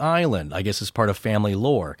Oak Island, I guess as part of family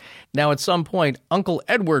lore. Now, at some point, Uncle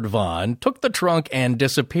Edward Vaughan took the trunk and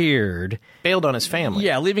disappeared. Bailed on his family.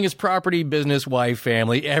 Yeah, leaving his property, business, wife,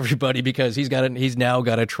 family, everybody, because he's now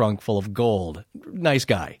got a trunk full of gold. Nice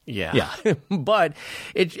guy. Yeah. But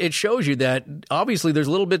it shows you that obviously there's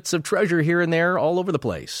little bits of treasure here and there all over the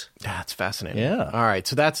place. That's fascinating. Yeah. All right,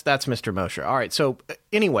 so that's Mr. Mosher. All right, so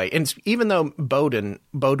anyway, and even though Bowdoin,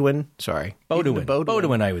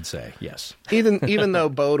 I would say, yes. even though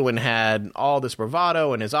Bowdoin had all this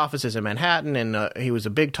bravado and his offices in Manhattan and he was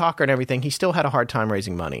a big talker and everything, he still had a hard time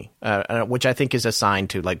raising money, which I think is a sign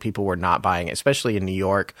to like people were not buying it, especially in New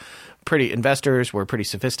York. Investors were pretty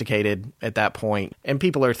sophisticated at that point, and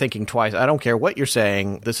people are thinking twice. I don't care what you're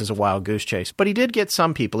saying. This is a wild goose chase. But he did get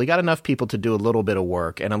some people. He got enough people to do a little bit of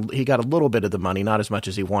work, and he got a little bit of the money, not as much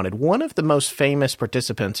as he wanted. One of the most famous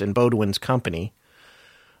participants in Bowdoin's company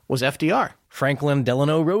was FDR. Franklin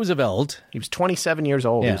Delano Roosevelt. He was 27 years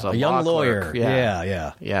old. Yeah, He was a young law lawyer. clerk.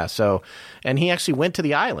 Yeah. So, and he actually went to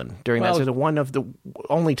the island during that. It was one of the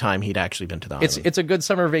only time he'd actually been to the island. It's a good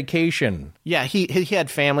summer vacation. Yeah, he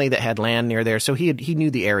had family that had land near there, so he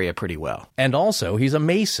knew the area pretty well. And also, he's a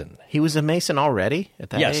Mason. He was a Mason already at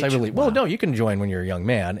that age? Yes, I believe. Wow. Well, no, you can join when you're a young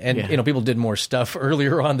man. And, people did more stuff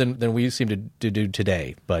earlier on than we seem to do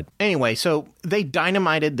today. But anyway, so they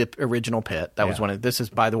dynamited the original pit. That was one of, this is,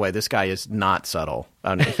 by the way, this guy is not subtle.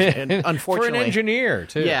 And unfortunately, for an engineer,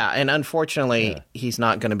 too. Yeah, and unfortunately, he's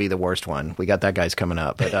not going to be the worst one. We got that guy's coming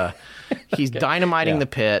up. But he's dynamiting the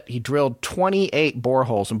pit. He drilled 28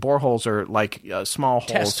 boreholes, and boreholes are like small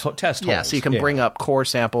holes. Test Yeah, holes. so you can bring up core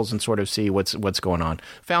samples and sort of see what's going on.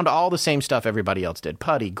 Found all the same stuff everybody else did.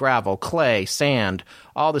 Putty, gravel, clay, sand,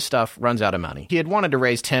 all the stuff. Runs out of money. He had wanted to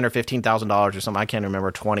raise $10,000 or $15,000 or something. I can't remember,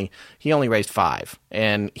 20. He only raised $5,000.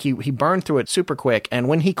 And he burned through it super quick. And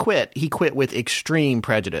when he quit with extreme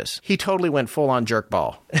prejudice. He totally went full on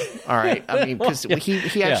jerkball. All right. I mean, because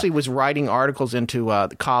he actually was writing articles into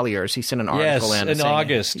the Collier's. He sent an article in saying,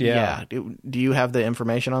 August. Yeah. Do you have the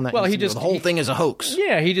information on that? Well, the whole thing is a hoax.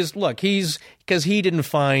 Yeah. Because he didn't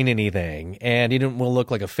find anything and he didn't want to look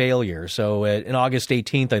like a failure. So in August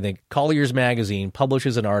 18th, I think, Collier's Magazine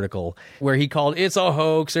publishes an article where he called it's a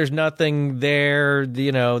hoax. There's nothing there.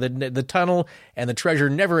 The tunnel and the treasure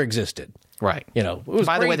never existed. Right. It was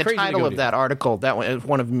By the way, the crazy title of that article, that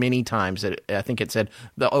one of many times that I think it said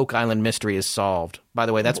the Oak Island mystery is solved. By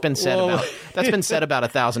the way, that's been said about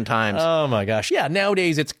 1,000 times. Oh my gosh. Yeah,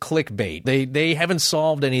 nowadays it's clickbait. They haven't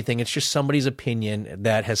solved anything. It's just somebody's opinion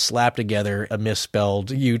that has slapped together a misspelled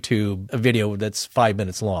YouTube video that's 5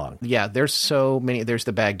 minutes long. Yeah, there's so many. There's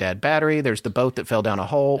the Baghdad Battery. There's the boat that fell down a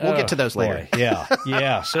hole. We'll get to those later.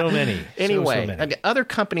 Yeah, so many. Anyway, so many. Other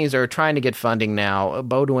companies are trying to get funding now.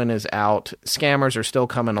 Bowdoin is out. Scammers are still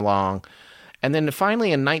coming along. And then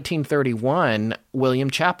finally in 1931, William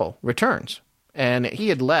Chappell returns. And he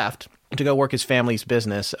had left to go work his family's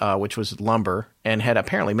business, which was lumber, and had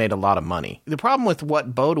apparently made a lot of money. The problem with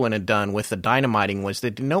what Bowdoin had done with the dynamiting was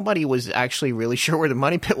that nobody was actually really sure where the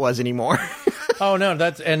money pit was anymore. Oh, no,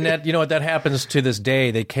 that happens to this day.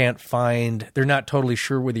 They can't find, they're not totally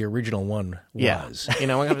sure where the original one was.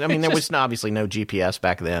 Yeah. I mean, there was obviously no GPS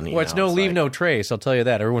back then. No trace, I'll tell you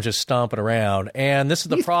that. Everyone's just stomping around. And this is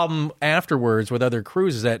the problem afterwards with other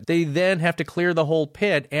crews is that they then have to clear the whole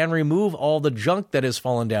pit and remove all the junk that has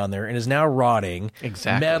fallen down there and is now rotting.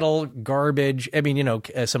 Exactly. Metal, garbage,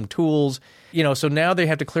 some tools. So now they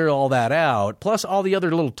have to clear all that out, plus all the other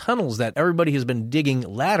little tunnels that everybody has been digging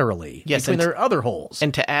laterally between their other holes.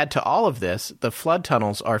 And to add to all of this, the flood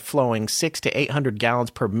tunnels are flowing 600 to 800 gallons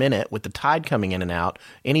per minute with the tide coming in and out.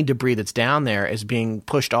 Any debris that's down there is being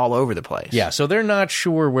pushed all over the place. Yeah, so they're not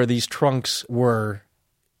sure where these trunks were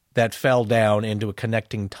that fell down into a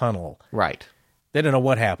connecting tunnel. Right. They don't know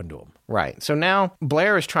what happened to them. Right. So now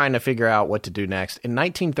Blair is trying to figure out what to do next. In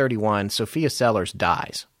 1931, Sophia Sellers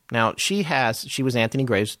dies. Now, she was Anthony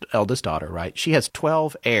Graves' eldest daughter, right? She has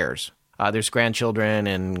 12 heirs. There's grandchildren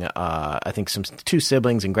and I think 2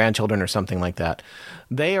 siblings and grandchildren or something like that.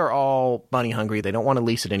 They are all money hungry. They don't want to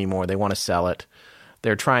lease it anymore. They want to sell it.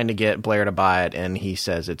 They're trying to get Blair to buy it, and he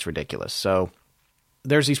says it's ridiculous. So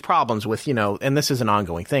there's these problems with, and this is an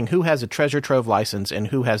ongoing thing, who has a treasure trove license and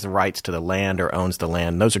who has the rights to the land or owns the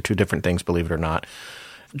land. Those are two different things, believe it or not.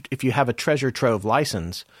 If you have a treasure trove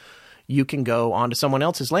license, you can go onto someone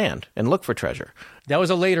else's land and look for treasure. That was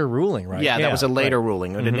a later ruling, right? Yeah, that was a later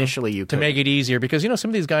ruling. And initially you could. To make it easier, because, some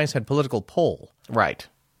of these guys had political pull. Right.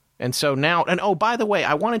 And so now, and oh, by the way,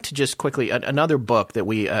 I wanted to just quickly, another book that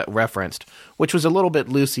we referenced, which was a little bit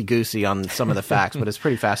loosey-goosey on some of the facts, but it's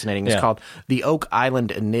pretty fascinating. It's called The Oak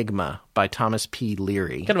Island Enigma by Thomas P.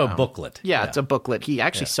 Leary. Kind of a booklet. Yeah, it's a booklet. He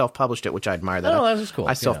actually self-published it, which I admire that. Oh, that was cool.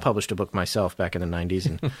 I self-published a book myself back in the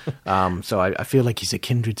 90s, and so I feel like he's a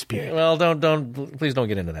kindred spirit. Well, please don't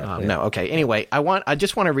get into that. No, okay. Anyway, I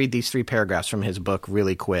just want to read these 3 paragraphs from his book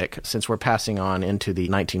really quick, since we're passing on into the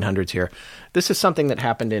 1900s here. This is something that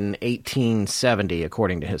happened in 1870,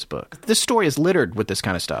 according to his book. This story is littered with this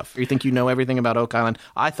kind of stuff. You think you know everything about Oak Island?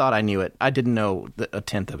 I thought I knew it. I didn't know a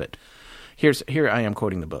tenth of it. Here I am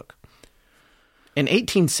quoting the book. In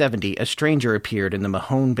 1870, a stranger appeared in the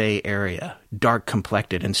Mahone Bay area,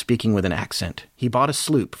 dark-complected and speaking with an accent. He bought a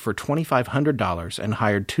sloop for $2,500 and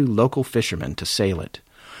hired 2 local fishermen to sail it.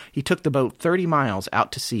 He took the boat 30 miles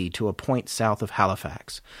out to sea to a point south of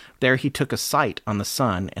Halifax. There he took a sight on the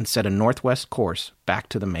sun and set a northwest course back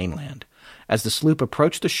to the mainland. As the sloop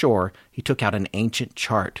approached the shore, he took out an ancient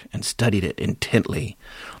chart and studied it intently.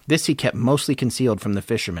 This he kept mostly concealed from the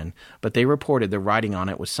fishermen, but they reported the writing on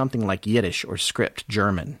it was something like Yiddish or script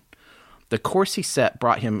German. The course he set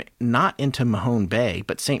brought him not into Mahone Bay,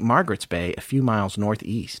 but St. Margaret's Bay, a few miles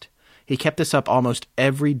northeast. He kept this up almost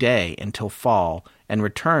every day until fall and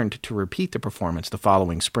returned to repeat the performance the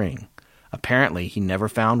following spring. Apparently, he never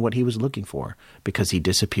found what he was looking for because he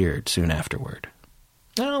disappeared soon afterward.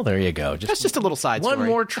 Oh, there you go. That's just a little side story. One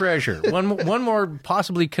more treasure. one more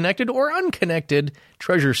possibly connected or unconnected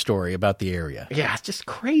treasure story about the area. Yeah, it's just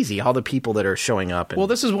crazy, all the people that are showing up. Well,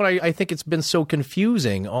 this is what I think it's been so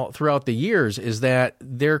confusing all throughout the years, is that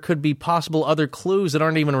there could be possible other clues that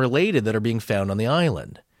aren't even related that are being found on the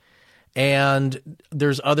island. And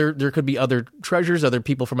there could be other treasures, other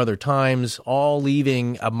people from other times, all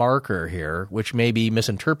leaving a marker here, which may be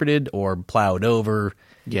misinterpreted or plowed over.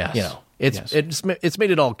 Yes. It's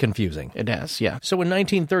made it all confusing. It has, yeah. So in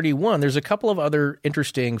 1931, there's a couple of other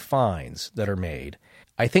interesting finds that are made.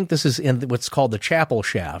 I think this is in what's called the Chapel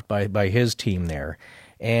Shaft by his team there.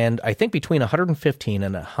 And I think between 115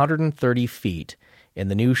 and 130 feet in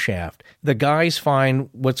the new shaft, the guys find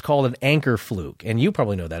what's called an anchor fluke. And you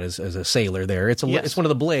probably know that as a sailor there. It's one of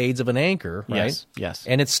the blades of an anchor, right? Yes.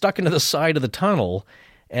 And it's stuck into the side of the tunnel.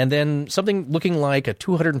 And then something looking like a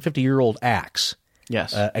 250-year-old axe.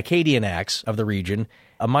 Yes. Acadian axe of the region,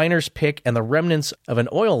 a miner's pick, and the remnants of an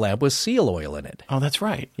oil lamp with seal oil in it. Oh, that's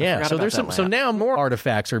right. Yeah, so there's so now more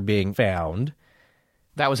artifacts are being found.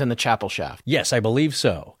 That was in the Chapel Shaft. Yes, I believe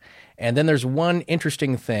so. And then there's one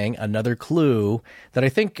interesting thing, another clue, that I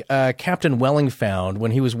think Captain Welling found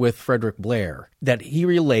when he was with Frederick Blair, that he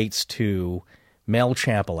relates to Mel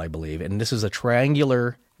Chappell, I believe. And this is a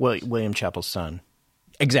triangular... William Chappell's son.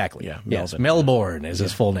 Exactly. Yeah. Yes. Melbourne is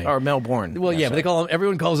his full name. Or Melbourne. Well, yeah, but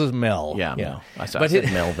everyone calls us Mel. Yeah. Mel. I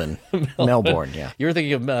said Melvin. Melbourne, yeah. You're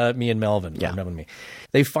thinking of me and Melvin. Yeah. Melvin and me.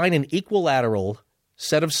 They find an equilateral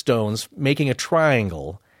set of stones making a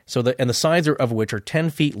triangle, and the sides of which are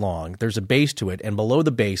 10 feet long. There's a base to it, and below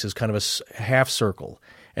the base is kind of a half circle.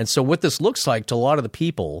 And so what this looks like to a lot of the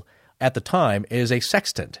people at the time is a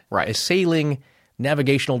sextant, right? A sailing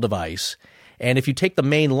navigational device. And if you take the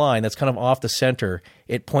main line that's kind of off the center,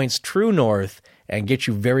 it points true north and gets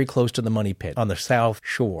you very close to the money pit on the south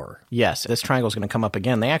shore. Yes, this triangle is going to come up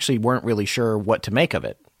again. They actually weren't really sure what to make of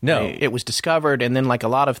it. No. It was discovered, and then like a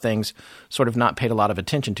lot of things, sort of not paid a lot of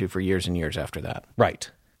attention to for years and years after that.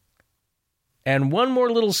 Right. And one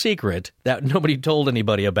more little secret that nobody told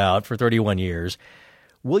anybody about for 31 years.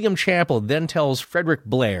 William Chappell then tells Frederick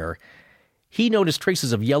Blair he noticed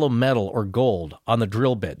traces of yellow metal or gold on the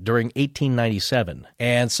drill bit during 1897.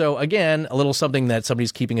 And so, again, a little something that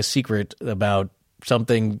somebody's keeping a secret about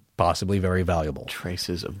something possibly very valuable.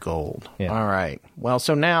 Traces of gold. Yeah. All right. Well,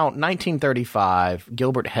 so now, 1935,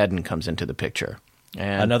 Gilbert Hedden comes into the picture.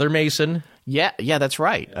 And another Mason. Yeah, that's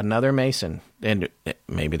right. Another Mason. And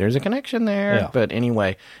maybe there's a connection there. Yeah. But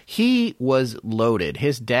anyway, he was loaded.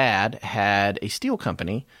 His dad had a steel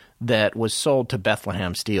company that was sold to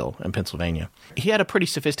Bethlehem Steel in Pennsylvania. He had a pretty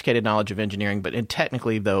sophisticated knowledge of engineering, but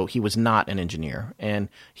technically, though, he was not an engineer. And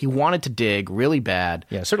he wanted to dig really bad.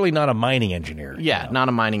 Yeah, certainly not a mining engineer. Yeah, not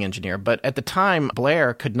a mining engineer. But at the time,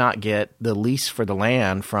 Blair could not get the lease for the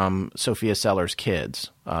land from Sophia Seller's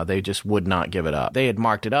kids. They just would not give it up. They had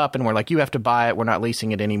marked it up and were like, you have to buy it. We're not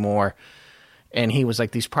leasing it anymore. And he was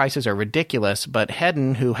like, these prices are ridiculous. But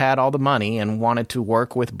Hedden, who had all the money and wanted to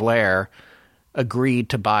work with Blair, agreed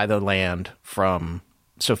to buy the land from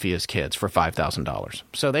Sophia's kids for $5,000.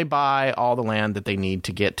 So they buy all the land that they need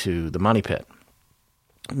to get to the money pit.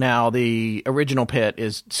 Now, the original pit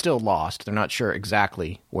is still lost. They're not sure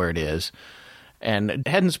exactly where it is. And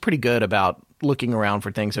Hedden's pretty good about looking around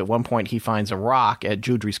for things. At one point, he finds a rock at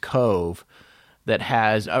Judry's Cove that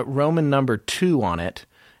has a Roman number 2 on it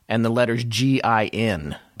and the letters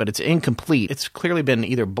G-I-N, but it's incomplete. It's clearly been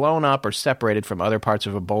either blown up or separated from other parts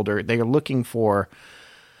of a boulder. They are looking for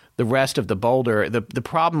the rest of the boulder. The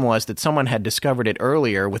problem was that someone had discovered it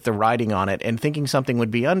earlier with the writing on it, and thinking something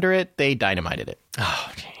would be under it, they dynamited it.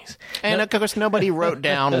 Oh, jeez. And of course, nobody wrote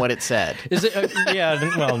down what it said. Is it?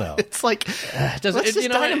 Yeah. Well, no. It's like, let's just you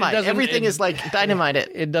know, dynamite. Everything is like dynamite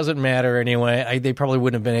it. It doesn't matter anyway. They probably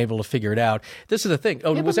wouldn't have been able to figure it out. This is the thing.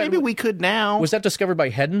 Oh, Yeah, was but that maybe we could now. was that discovered by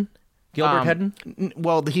Hedden? Gilbert Hedden?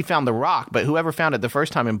 Well, he found the rock, but whoever found it the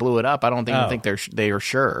first time and blew it up, I don't even think they are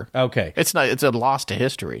sure. Okay. It's not. It's a loss to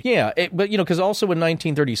history. Yeah, but because also in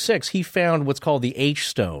 1936 he found what's called the H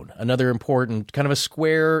stone, another important kind of a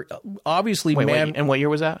square, obviously Wait, and what year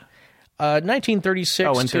was that? 1936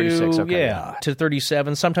 Oh, in 36, okay. to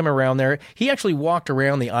 37, sometime around there. He actually walked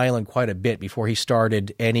around the island quite a bit before he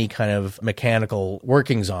started any kind of mechanical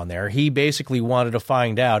workings on there. He basically wanted to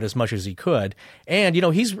find out as much as he could. And,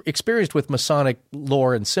 he's experienced with Masonic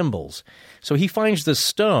lore and symbols. So he finds this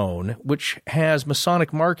stone, which has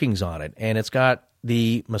Masonic markings on it. And it's got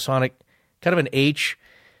the Masonic, kind of an H,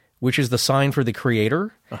 which is the sign for the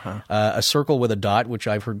creator, a circle with a dot, which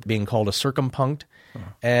I've heard being called a circumpunct,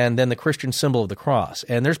 and then the Christian symbol of the cross.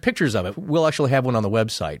 And there's pictures of it. We'll actually have one on the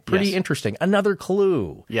website. Pretty interesting. Another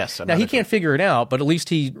clue. Yes. Now, he can't figure it out, but at least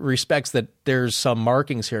he respects that there's some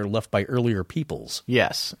markings here left by earlier peoples.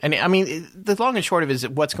 Yes. And I mean, the long and short of it is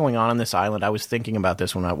what's going on this island. I was thinking about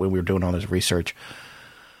this when we were doing all this research.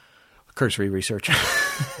 Cursory research.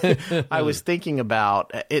 I was thinking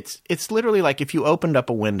about it's literally like if you opened up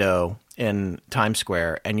a window in Times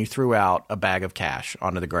Square and you threw out a bag of cash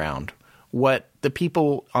onto the ground. What the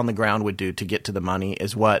people on the ground would do to get to the money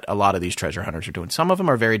is what a lot of these treasure hunters are doing. Some of them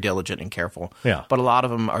are very diligent and careful, but a lot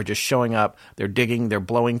of them are just showing up. They're digging. They're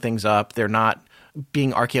blowing things up. They're not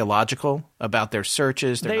being archaeological about their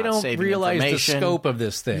searches. They not don't saving realize information. the scope of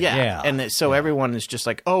this thing. Yeah. And so everyone is just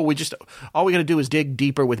like, all we got to do is dig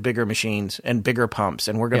deeper with bigger machines and bigger pumps,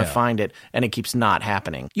 and we're going to find it, and it keeps not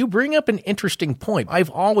happening. You bring up an interesting point. I've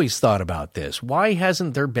always thought about this. Why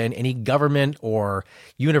hasn't there been any government or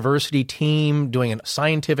university team doing a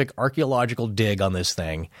scientific archaeological dig on this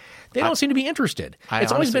thing? They don't seem to be interested.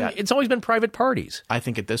 It's always been private parties. I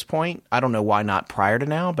think at this point, I don't know why not prior to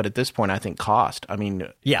now, but at this point, I think cost. I mean,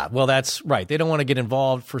 yeah, well, that's right. They don't want to get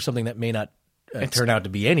involved for something that may not turn out to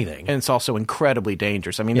be anything. And it's also incredibly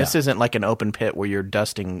dangerous. I mean, this isn't like an open pit where you're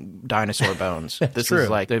dusting dinosaur bones. This true. is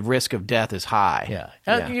like the risk of death is high. Yeah.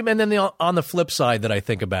 And then on the flip side that I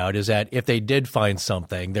think about is that if they did find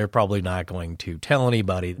something, they're probably not going to tell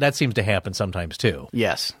anybody. That seems to happen sometimes too.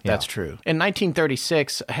 Yes, that's true. In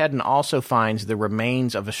 1936, Hedden also finds the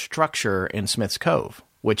remains of a structure in Smith's Cove,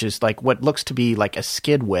 which is like what looks to be like a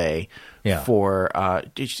skidway for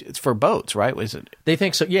boats, right? Was it? They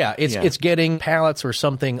think so. Yeah, it's getting pallets or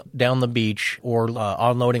something down the beach or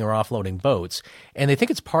unloading or offloading boats, and they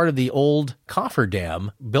think it's part of the old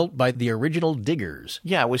cofferdam built by the original diggers.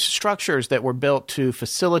 Yeah, it was structures that were built to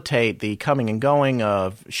facilitate the coming and going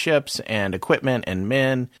of ships and equipment and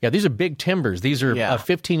men. Yeah, these are big timbers. These are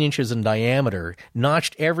 15 inches in diameter,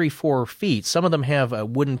 notched every 4 feet. Some of them have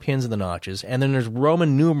wooden pins in the notches, and then there's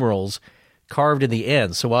Roman numerals carved in the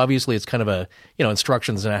end. So obviously it's kind of a,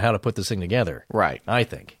 instructions on how to put this thing together. Right. I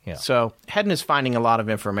think. Yeah. So Hedden is finding a lot of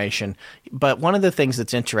information, but one of the things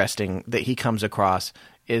that's interesting that he comes across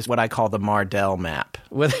is what I call the Mardell map.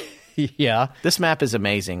 Yeah. This map is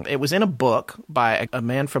amazing. It was in a book by a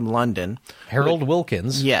man from London. Harold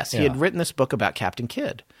Wilkins. Yes. He had written this book about Captain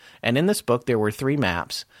Kidd. And in this book, there were 3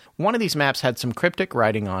 maps. One of these maps had some cryptic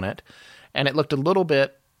writing on it, and it looked a little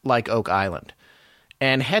bit like Oak Island.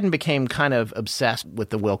 And Hedden became kind of obsessed with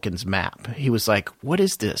the Wilkins map. He was like, what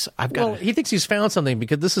is this? He thinks he's found something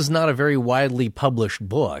because this is not a very widely published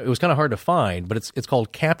book. It was kind of hard to find, but it's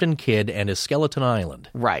called Captain Kidd and his Skeleton Island.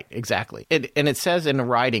 Right, exactly. And it says in the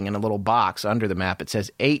writing in a little box under the map, it says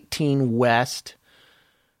 18 west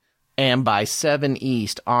and by 7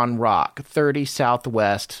 east on rock, 30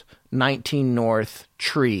 southwest, 19 north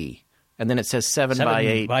tree. And then it says 7 by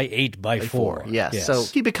 8. By 8 by 4. Yes. So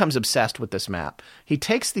he becomes obsessed with this map. He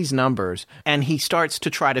takes these numbers and he starts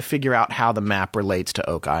to try to figure out how the map relates to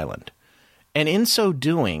Oak Island. And in so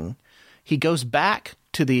doing, he goes back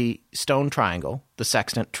to the stone triangle, the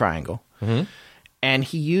sextant triangle, and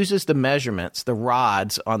he uses the measurements, the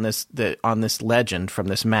rods on this legend from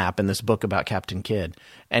this map in this book about Captain Kidd,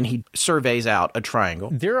 and he surveys out a triangle.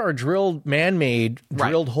 There are man-made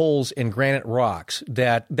drilled holes in granite rocks.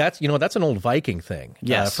 That's an old Viking thing.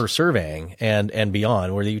 Yes. For surveying and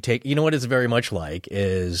beyond, where you take, what it's very much like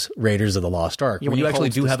is Raiders of the Lost Ark, where you actually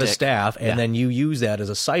do have a staff, and then you use that as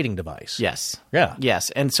a sighting device. Yes. Yeah.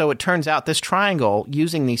 Yes. And so it turns out this triangle,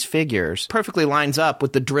 using these figures, perfectly lines up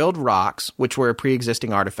with the drilled rocks, which were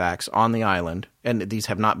pre-existing artifacts on the island, and these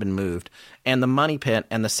have not been moved, and the money pit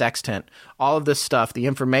and the sextant. All of this stuff, the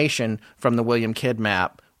information from the William Kidd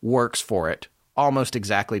map works for it almost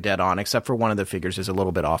exactly dead on, except for one of the figures is a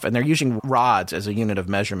little bit off. And they're using rods as a unit of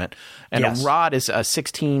measurement. And a rod is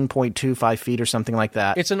 16.25 feet or something like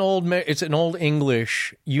that. It's an old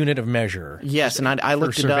English unit of measure. Yes, and I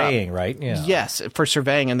looked it up. For surveying, right? Yeah. Yes, for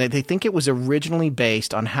surveying. And they think it was originally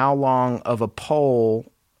based on how long of a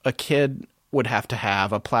pole a kid would have to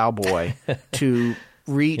have, a plowboy, to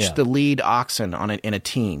reach the lead oxen in a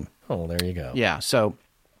team. Oh, there you go. Yeah, so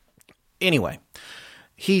anyway,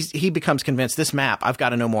 he becomes convinced, this map, I've got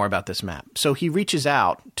to know more about this map. So he reaches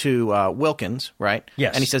out to Wilkins, right?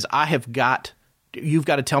 Yes. And he says, you've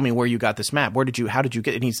got to tell me where you got this map. How did you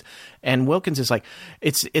get it? And Wilkins is like,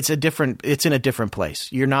 it's in a different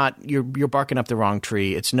place. You're barking up the wrong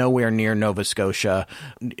tree. It's nowhere near Nova Scotia.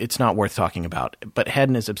 It's not worth talking about. But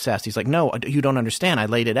Hedden is obsessed. He's like, no, you don't understand. I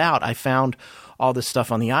laid it out. I found all this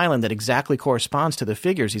stuff on the island that exactly corresponds to the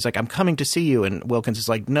figures. He's like, I'm coming to see you. And Wilkins is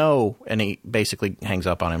like, no. And he basically hangs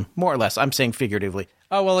up on him, more or less. I'm saying figuratively.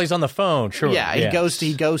 Oh, well, he's on the phone, sure. Yeah, he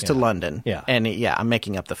goes to London. Yeah. And I'm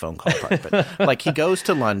making up the phone call part. But like, he goes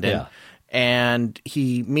to London and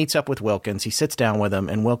he meets up with Wilkins. He sits down with him,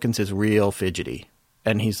 and Wilkins is real fidgety.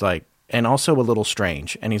 And he's like, and also a little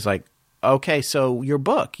strange. And he's like, okay, so your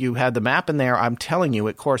book, you had the map in there. I'm telling you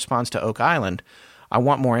it corresponds to Oak Island. I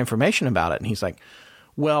want more information about it. And he's like,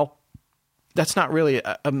 well, that's not really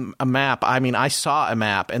a map. I mean, I saw a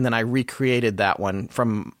map, and then I recreated that one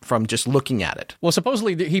from just looking at it. Well,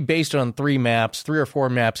 supposedly he based it on 3 or 4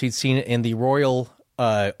 maps he'd seen in the Royal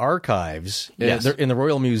Archives, in the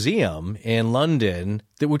Royal Museum in London,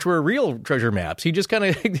 which were real treasure maps. He just kind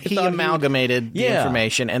of he amalgamated the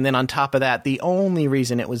information, and then on top of that, the only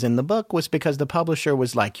reason it was in the book was because the publisher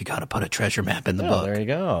was like, "You got to put a treasure map in the book." There you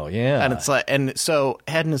go. Yeah, and it's like, and so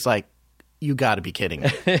Hedden is like, you got to be kidding me.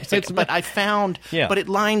 But I found, but it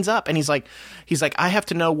lines up. And he's like, I have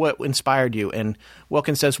to know what inspired you. And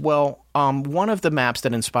Wilkins says, well, one of the maps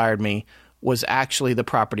that inspired me was actually the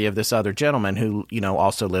property of this other gentleman who,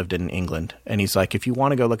 also lived in England. And he's like, if you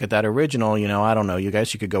want to go look at that original, I don't know, you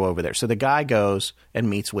could go over there. So the guy goes and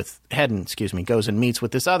meets with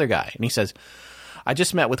this other guy. And he says, I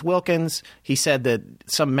just met with Wilkins. He said that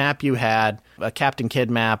some map you had, a Captain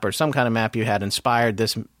Kidd map or some kind of map you had, inspired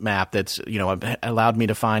this map that's, allowed me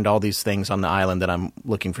to find all these things on the island that I'm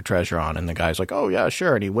looking for treasure on. And the guy's like, oh, yeah,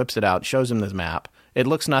 sure. And he whips it out, shows him this map. It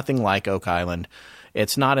looks nothing like Oak Island.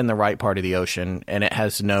 It's not in the right part of the ocean, and it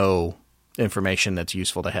has no information that's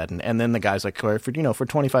useful to Hedden. And then the guy's like, for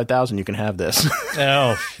 $25,000, you can have this.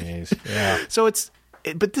 Oh, jeez. Yeah. So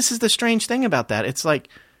but this is the strange thing about that. It's like,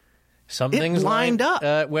 some things lined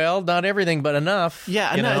up. Well, not everything, but enough.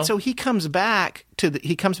 Yeah, and so he comes back to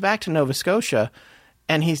Nova Scotia,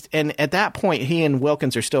 and at that point he and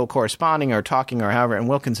Wilkins are still corresponding or talking or however, and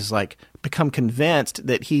Wilkins is like become convinced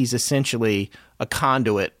that he's essentially a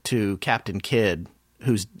conduit to Captain Kidd,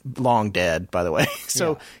 who's long dead, by the way.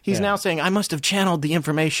 So he's now saying, I must have channeled the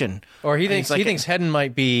information. Or he thinks Hedden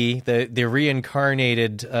might be the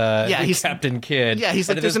reincarnated Captain Kidd. Yeah, he's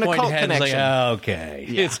like, there's an occult connection. Like, okay.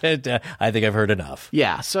 Yeah. I think I've heard enough.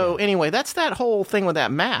 Yeah, so anyway, that's that whole thing with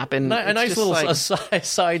that map. And a nice little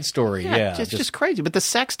side story. Yeah, just crazy. But the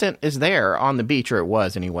sextant is there on the beach, or it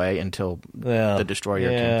was anyway, until the destroyer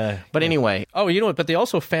came. But anyway. Oh, you know what? But they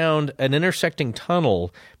also found an intersecting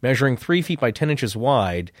tunnel measuring 3 feet by 10 inches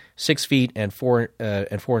wide, 6 feet and 4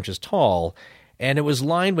 inches tall, and it was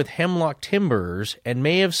lined with hemlock timbers and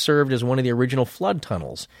may have served as one of the original flood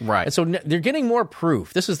tunnels. Right. And so they're getting more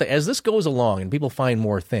proof. As this goes along and people find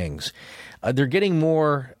more things, they're getting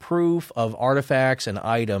more proof of artifacts and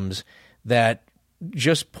items that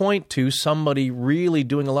just point to somebody really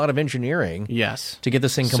doing a lot of engineering Yes. to get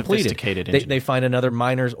this thing completed. Sophisticated They find another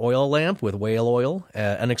miner's oil lamp with whale oil,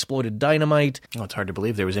 unexploded dynamite. Well, it's hard to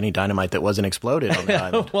believe there was any dynamite that wasn't exploded on the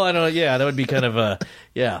island. Well, I don't know. Yeah, that would be kind of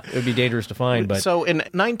it would be dangerous to find. But So in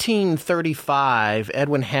 1935,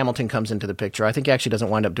 Edwin Hamilton comes into the picture. I think he actually doesn't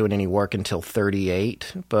wind up doing any work until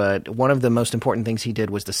 38. But one of the most important things he did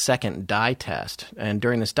was the second dye test. And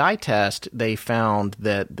during this dye test, they found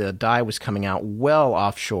that the dye was coming out well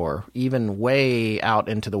offshore, even way out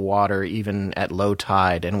into the water, even at low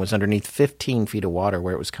tide, and was underneath 15 feet of water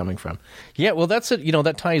where it was coming from. yeah, well, that's it.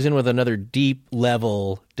 That ties in with another deep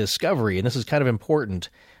level discovery, and this is kind of important.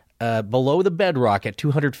 Below the bedrock at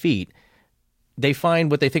 200 feet, they find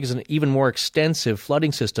what they think is an even more extensive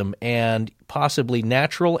flooding system and possibly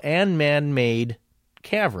natural and man-made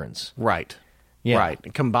caverns. Right. Yeah.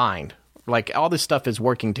 Right. Combined. Like all this stuff is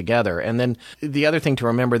working together. And then the other thing to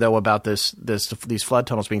remember, though, about these flood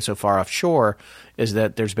tunnels being so far offshore is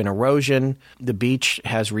that there's been erosion. The beach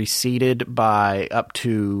has receded by up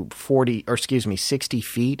to 60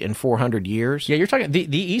 feet in 400 years. Yeah, you're talking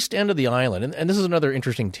the east end of the island, and this is another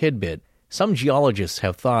interesting tidbit. Some geologists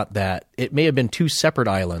have thought that it may have been two separate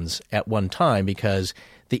islands at one time because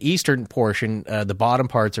the eastern portion, the bottom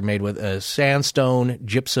parts are made with sandstone,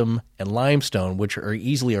 gypsum, and limestone, which are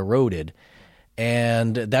easily eroded.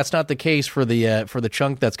 And that's not the case for the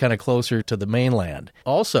chunk that's kind of closer to the mainland.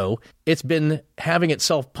 Also, it's been having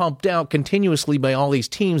itself pumped out continuously by all these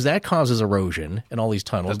teams. That causes erosion in all these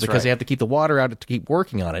tunnels because they have to keep the water out to keep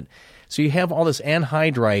working on it. So you have all this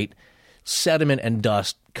anhydrite sediment and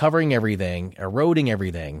dust covering everything, eroding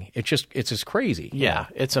everything. It's just crazy. Yeah,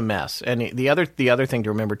 it's a mess. And the other thing to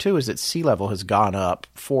remember too is that sea level has gone up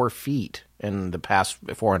 4 feet in the past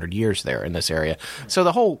 400 years there in this area. So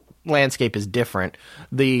the whole landscape is different.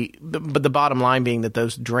 But the bottom line being that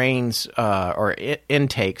those drains or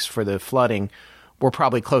intakes for the flooding were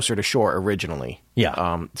probably closer to shore originally.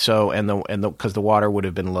 Yeah. Because the water would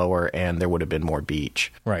have been lower and there would have been more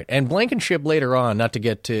beach. Right. And Blankenship later on, not to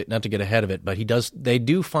get ahead of it, but they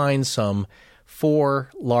do find some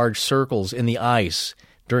 4 large circles in the ice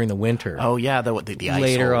during the winter. Oh yeah, the ice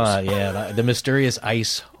later holes. on, yeah, the mysterious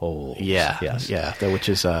ice holes. Yeah. Yes. Yeah, which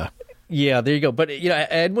is Yeah, there you go. But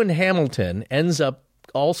Edwin Hamilton ends up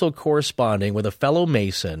also corresponding with a fellow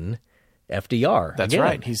Mason, FDR. That's again.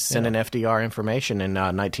 right. He's sending FDR information in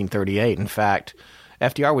 1938. In fact,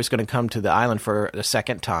 FDR was going to come to the island for the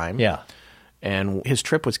second time. Yeah. And his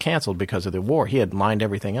trip was canceled because of the war. He had lined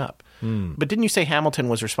everything up. But didn't you say Hamilton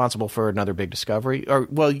was responsible for another big discovery? Or,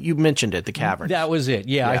 well, you mentioned it, the caverns. That was it.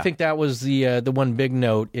 Yeah, I think that was the one big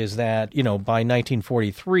note is that, by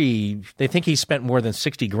 1943, they think he spent more than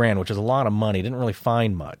 $60,000, which is a lot of money. Didn't really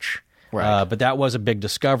find much. Right. But that was a big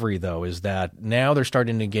discovery, though, is that now they're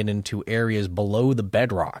starting to get into areas below the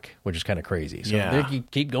bedrock, which is kind of crazy. So they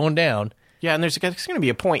keep going down. Yeah, and there's going to be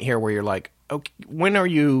a point here where you're like, okay,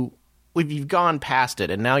 you've gone past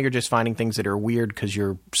it, and now you're just finding things that are weird because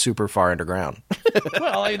you're super far underground.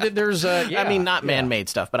 Well, there's I mean, not man-made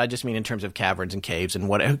stuff, but I just mean in terms of caverns and caves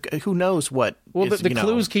and who knows what. Well, the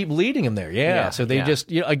clues keep leading them there. Yeah. So they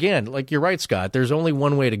just, again, like you're right, Scott, there's only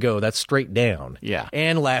one way to go. That's straight down. Yeah.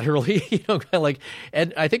 And laterally,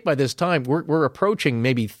 and I think by this time we're approaching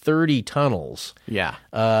maybe 30 tunnels. Yeah.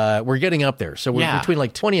 We're getting up there. So we're between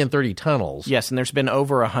like 20 and 30 tunnels. Yes. And there's been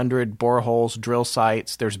over 100 boreholes, drill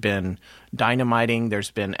sites. There's been dynamiting.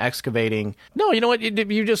 There's been excavating. No, you know what?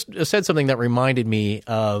 You just said something that reminded me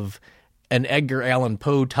of an Edgar Allan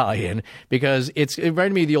Poe tie-in because it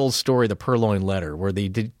reminded me of the old story, The Purloined Letter, where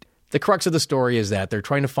the crux of the story is that they're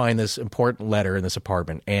trying to find this important letter in this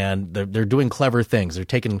apartment, and they're doing clever things. They're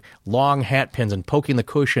taking long hat pins and poking the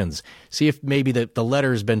cushions, see if maybe the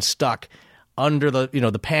letter's been stuck under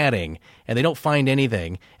the padding, and they don't find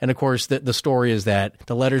anything. And of course, the story is that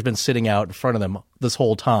the letter's been sitting out in front of them this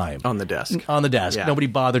whole time. On the desk. Yeah. Nobody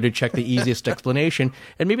bothered to check the easiest explanation.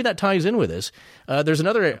 And maybe that ties in with this. There's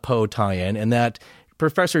another Poe tie-in, and that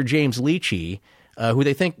Professor James Leachy, who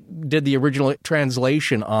they think did the original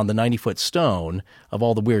translation on the 90-foot stone of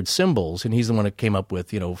all the weird symbols, and he's the one that came up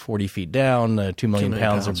with, 40 feet down, 2 million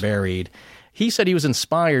pounds are buried. He said he was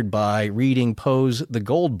inspired by reading Poe's The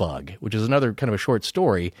Gold Bug, which is another kind of a short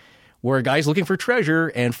story where a guy's looking for treasure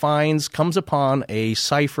and comes upon a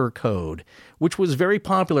cipher code, which was very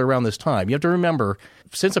popular around this time. You have to remember,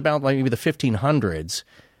 since about maybe the 1500s,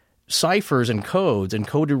 ciphers and codes and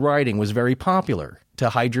coded writing was very popular to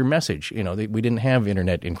hide your message. We didn't have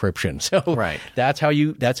internet encryption. So right. that's how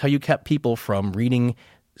you kept people from reading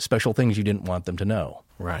special things you didn't want them to know.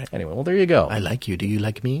 Right. Anyway, well, there you go. I like you. Do you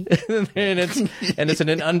like me? and it's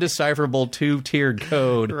an undecipherable 2-tiered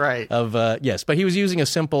code. Right. Of yes, but he was using a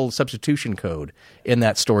simple substitution code in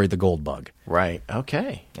that story, The Gold Bug. Right.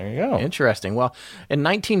 Okay. There you go. Interesting. Well, in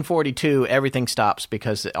 1942, everything stops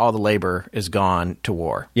because all the labor is gone to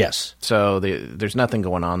war. Yes. So there's nothing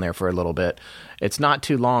going on there for a little bit. It's not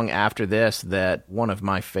too long after this that one of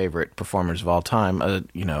my favorite performers of all time,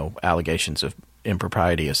 allegations of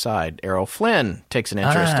impropriety aside, Errol Flynn takes an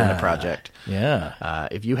interest in the project. Yeah.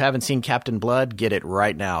 If you haven't seen Captain Blood, get it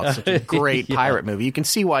right now. It's such a great pirate movie. You can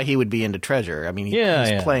see why he would be into Treasure. I mean,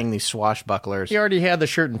 he's playing these swashbucklers. He already had the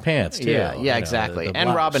shirt and pants, too. Yeah, exactly. The and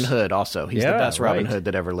blouse. Robin Hood also. He's the best Robin Hood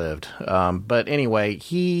that ever lived. But anyway,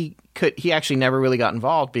 he actually never really got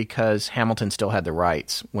involved because Hamilton still had the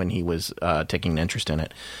rights when he was taking an interest in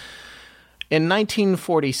it. In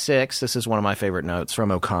 1946, this is one of my favorite notes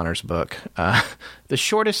from O'Connor's book, the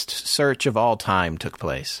shortest search of all time took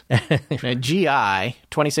place. A GI,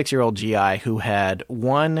 26-year-old GI, who had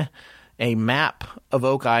won a map of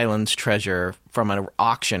Oak Island's treasure from an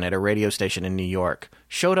auction at a radio station in New York,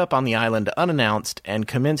 showed up on the island unannounced and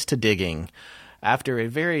commenced digging. After a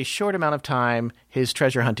very short amount of time, his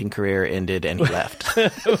treasure hunting career ended and he left.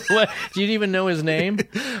 What? Do you even know his name?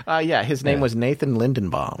 His name was Nathan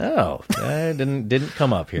Lindenbaum. Oh, I didn't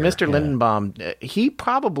come up here. Mr. Lindenbaum, he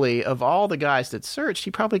probably, of all the guys that searched, he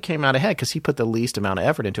probably came out ahead because he put the least amount of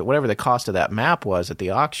effort into it. Whatever the cost of that map was at the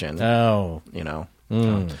auction. Oh.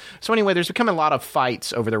 So anyway, there's become a lot of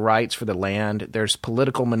fights over the rights for the land. There's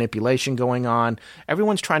political manipulation going on.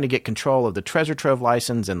 Everyone's trying to get control of the treasure trove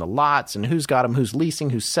license and the lots and who's got them, who's leasing,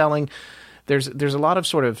 who's selling. There's a lot of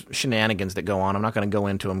sort of shenanigans that go on. I'm not going to go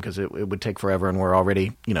into them because it would take forever, and we're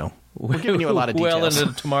already, we're giving you a lot of details. Well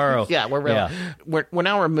into tomorrow. Yeah,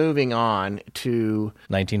 we're moving on to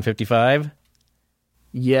 1955.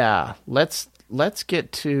 Yeah, let's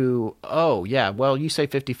get to, well, you say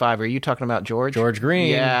 55. Are you talking about George? George Green.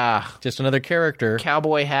 Yeah. Just another character.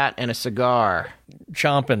 Cowboy hat and a cigar.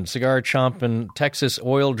 Cigar chomping, Texas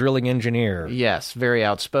oil drilling engineer. Yes, very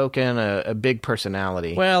outspoken, a big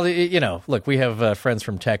personality. Well, look, we have friends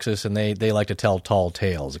from Texas, and they like to tell tall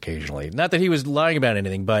tales occasionally. Not that he was lying about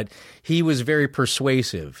anything, but he was very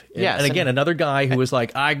persuasive. Yes. And again, another guy who was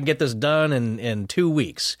like, I can get this done in 2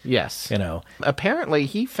 weeks. Yes. Apparently,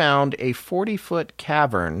 he found a 40-foot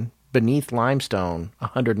cavern beneath limestone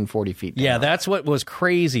 140 feet down. Yeah, that's what was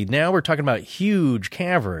crazy. Now we're talking about huge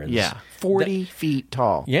caverns. Yeah, 40 feet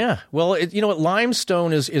tall. Yeah. Well,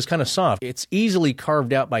 limestone is kind of soft. It's easily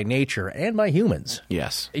carved out by nature and by humans.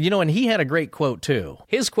 Yes. And he had a great quote, too.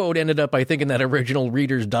 His quote ended up, I think, in that original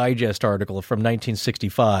Reader's Digest article from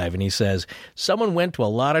 1965, and he says, "Someone went to a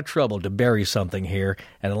lot of trouble to bury something here,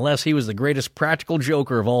 and unless he was the greatest practical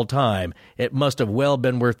joker of all time, it must have well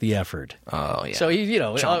been worth the effort." Oh, yeah. So,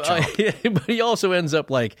 Chomp. but he also ends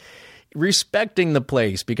up, respecting the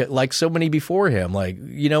place because, like so many before him,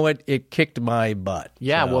 you know what? It kicked my butt.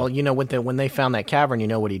 Yeah, so. Well, when they found that cavern, you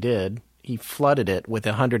know what he did? He flooded it with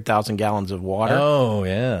 100,000 gallons of water. Oh,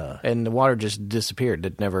 yeah. And the water just disappeared.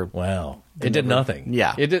 It never... Wow. It did nothing.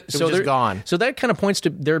 Yeah. It was just gone. So that kind of points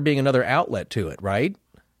to there being another outlet to it, right?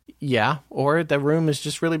 Yeah, or the room is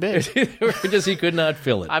just really big. Or just he could not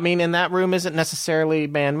fill it. I mean, and that room isn't necessarily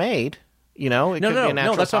man-made. It could be a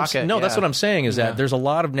natural pocket. That's what I'm saying is that there's a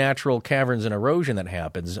lot of natural caverns and erosion that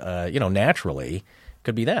happens, naturally.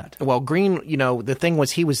 Could be that. Well, Green, the thing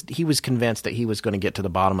was he was convinced that he was going to get to the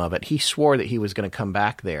bottom of it. He swore that he was going to come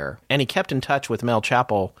back there. And he kept in touch with Mel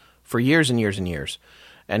Chappell for years and years and years.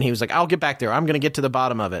 And he was like, I'll get back there. I'm going to get to the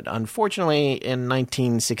bottom of it. Unfortunately, in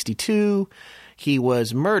 1962... he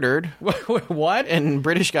was murdered. What? In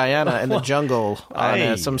British Guyana in the jungle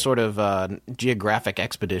on some sort of geographic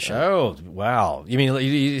expedition. Oh, wow. You mean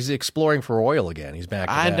he's exploring for oil again? He's back.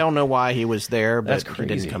 I don't know why he was there, but he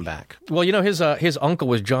didn't come back. Well, his uncle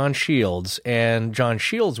was John Shields, and John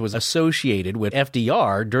Shields was associated with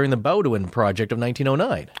FDR during the Bowdoin Project of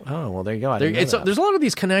 1909. Oh, well, there you go. There's a lot of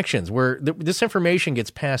these connections where this information gets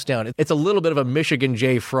passed down. It's a little bit of a Michigan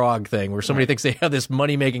J. Frog thing where somebody thinks they have this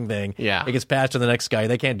money-making thing. Yeah. It gets passed to the next guy.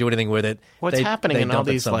 They can't do anything with it. What's happening in all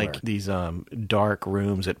these these dark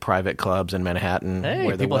rooms at private clubs in Manhattan? Hey,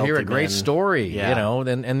 where people hear a great story,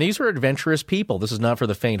 and these are adventurous people. This is not for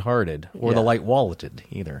the faint-hearted or the light-walleted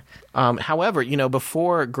either. However,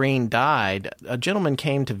 before Green died, a gentleman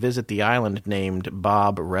came to visit the island named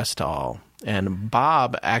Bob Restall, and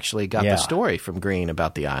Bob actually got the story from Green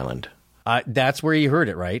about the island. That's where he heard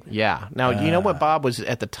it, right? Yeah. Now, you know what Bob was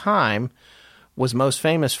at the time was most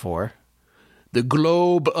famous for? The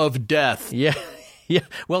Globe of Death. Yeah. Yeah,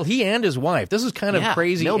 well, he and his wife. This is kind of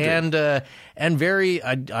crazy Mildred. and very.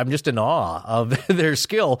 I'm just in awe of their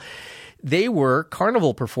skill. They were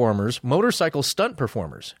carnival performers, motorcycle stunt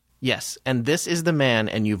performers. Yes, and this is the man,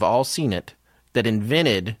 and you've all seen it, that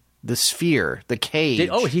invented the sphere, the cage.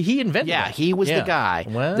 He invented it. Yeah, he was the guy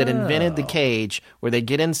that invented the cage where they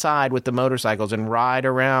get inside with the motorcycles and ride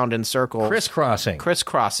around in circles.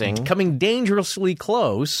 Crisscrossing. Coming dangerously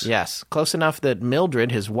close. Yes, close enough that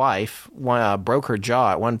Mildred, his wife, broke her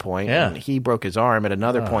jaw at one point, and he broke his arm at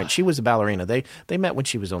another point. She was a ballerina. They met when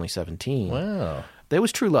she was only 17. Wow. There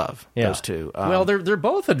was true love, those two. Well, they're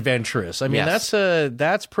both adventurous. I mean,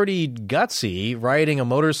 that's pretty gutsy, riding a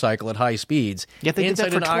motorcycle at high speeds. Yet they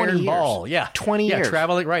inside did that for an 20 iron years. ball. Yeah, 20 years.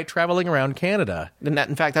 Traveling around Canada. And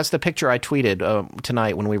in fact, that's the picture I tweeted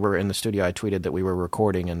tonight when we were in the studio. I tweeted that we were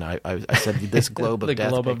recording, and I said this globe of The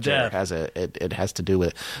death globe of picture death. it has to do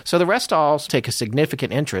with it. So the Restalls take a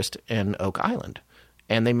significant interest in Oak Island,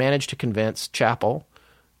 and they managed to convince Chappell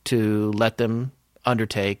to let them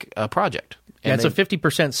undertake a project. And it's a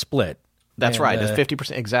 50% split. That's right. It's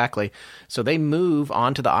 50%. Exactly. So they move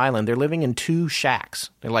onto the island. They're living in 2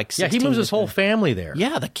 shacks. They're like 16. He moves his whole family there.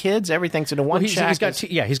 Yeah, the kids, everything's in a one shack.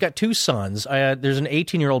 He's got 2 sons. There's an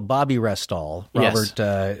 18-year-old Bobby Restall,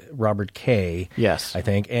 Robert K. Yes. I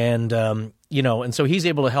think. And, and so he's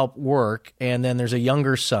able to help work. And then there's a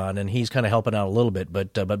younger son, and he's kind of helping out a little bit.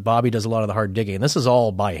 But Bobby does a lot of the hard digging. And this is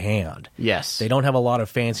all by hand. Yes. They don't have a lot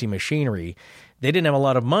of fancy machinery. They didn't have a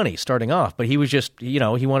lot of money starting off, but he was just, he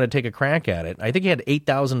wanted to take a crack at it. I think he had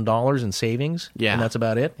 $8,000 in savings. Yeah. And that's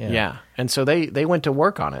about it. Yeah. And so they went to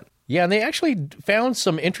work on it. Yeah, and they actually found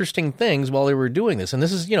some interesting things while they were doing this. And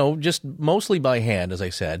this is, just mostly by hand, as I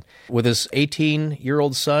said, with his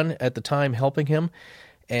 18-year-old son at the time helping him.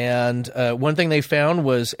 And one thing they found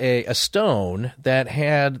was a stone that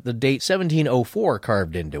had the date 1704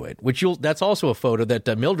 carved into it, that's also a photo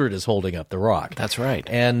that Mildred is holding up, the rock. That's right.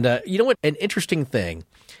 And you know what? An interesting thing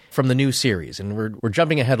from the new series, and we're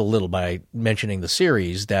jumping ahead a little by mentioning the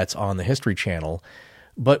series that's on the History Channel,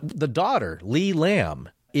 but the daughter, Lee Lamb,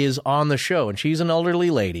 is on the show, and she's an elderly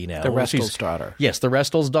lady now. The Restall's daughter. Yes, the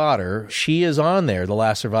Restall's daughter. She is on there, the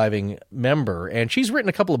last surviving member, and she's written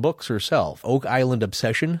a couple of books herself. Oak Island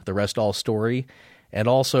Obsession, the Restall story, and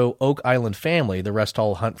also Oak Island Family, the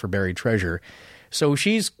Restall Hunt for Buried Treasure. So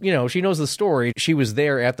she's, she knows the story. She was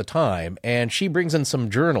there at the time, and she brings in some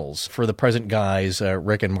journals for the present guys,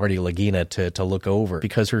 Rick and Marty Lagina, to look over,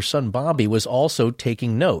 because her son Bobby was also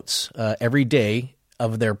taking notes every day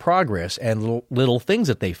of their progress and little things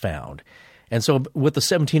that they found. And so with the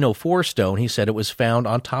 1704 stone, he said it was found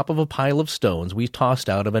on top of a pile of stones we tossed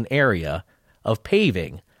out of an area of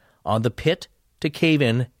paving on the pit to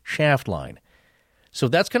cave-in shaft line. So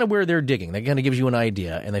that's kind of where they're digging. That kind of gives you an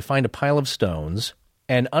idea. And they find a pile of stones,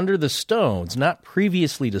 and under the stones, not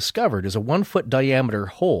previously discovered, is a 1-foot diameter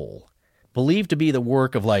hole, believed to be the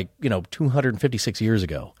work of 256 years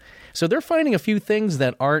ago. So they're finding a few things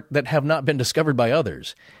that have not been discovered by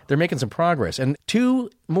others. They're making some progress. And 2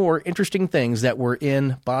 more interesting things that were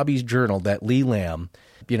in Bobby's journal that Lee Lamb,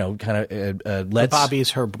 lets... Bobby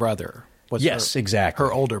is her brother. Exactly.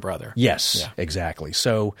 Her older brother. Yes, exactly.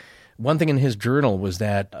 So one thing in his journal was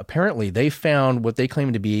that apparently they found what they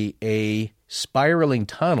claimed to be a spiraling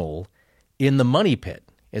tunnel in the money pit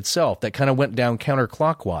itself that kind of went down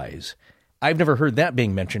counterclockwise. I've never heard that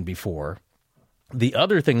being mentioned before. The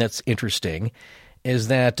other thing that's interesting is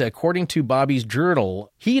that, according to Bobby's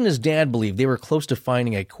journal, he and his dad believed they were close to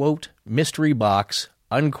finding a, quote, mystery box,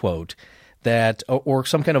 unquote, or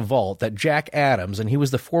some kind of vault that Jack Adams, and he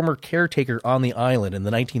was the former caretaker on the island in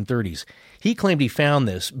the 1930s, he claimed he found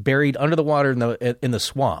this buried under the water in the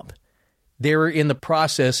swamp. They were in the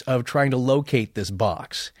process of trying to locate this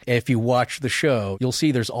box. If you watch the show, you'll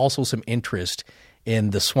see there's also some interest in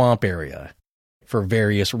the swamp area for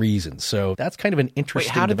various reasons. So that's kind of an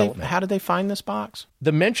interesting development. How did they find this box?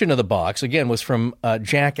 The mention of the box, again, was from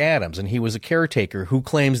Jack Adams, and he was a caretaker who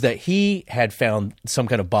claims that he had found some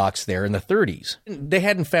kind of box there in the 30s. They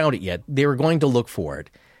hadn't found it yet. They were going to look for it.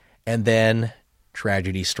 And then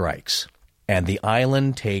tragedy strikes, and the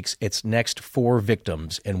island takes its next 4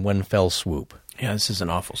 victims in one fell swoop. Yeah, this is an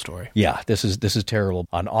awful story. Yeah, this is terrible.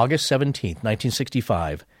 On August 17th,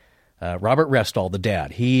 1965, Robert Restall, the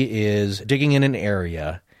dad, he is digging in an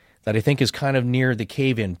area that I think is kind of near the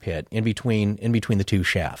cave-in pit in between the 2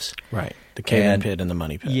 shafts. Right, the cave-in pit and the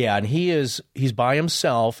money pit. Yeah, and he's by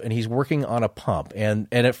himself, and he's working on a pump. And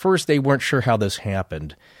at first they weren't sure how this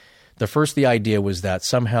happened. The idea was that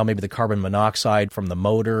somehow maybe the carbon monoxide from the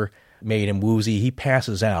motor made him woozy. He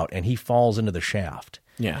passes out, and he falls into the shaft.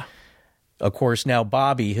 Yeah. Of course, now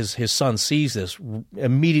Bobby, his son, sees this,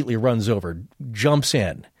 immediately runs over, jumps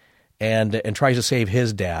in, and tries to save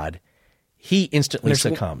his dad. He instantly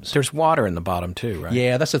succumbs. There's water in the bottom too, right?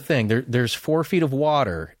 Yeah, that's the thing. There's 4 feet of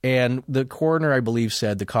water, and the coroner, I believe,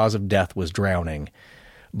 said the cause of death was drowning.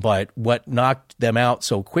 But what knocked them out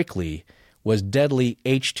so quickly was deadly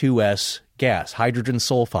H2S gas, hydrogen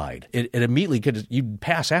sulfide. It immediately you'd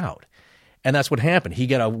pass out. And that's what happened. He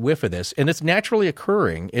got a whiff of this, and it's naturally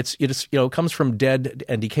occurring. It comes from dead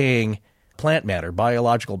and decaying plant matter,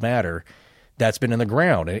 biological matter that's been in the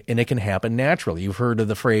ground, and it can happen naturally. You've heard of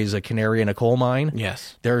the phrase "a canary in a coal mine."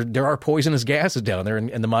 Yes, there are poisonous gases down there,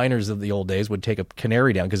 and the miners of the old days would take a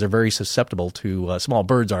canary down because they're very susceptible to. Small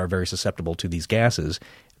birds are very susceptible to these gases.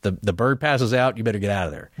 The bird passes out, you better get out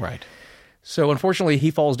of there. Right. So unfortunately, he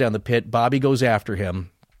falls down the pit. Bobby goes after him.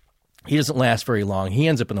 He doesn't last very long. He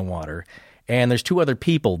ends up in the water. And there's 2 other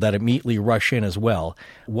people that immediately rush in as well.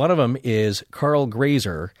 One of them is Carl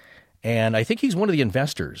Grazer, and I think he's one of the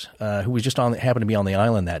investors who was just happened to be on the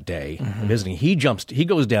island that day visiting. He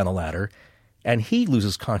goes down the ladder, and he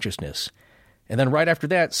loses consciousness. And then right after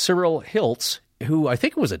that, Cyril Hiltz, who I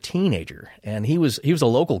think was a teenager, and he was a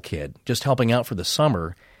local kid just helping out for the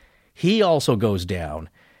summer. He also goes down,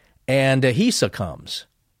 and he succumbs.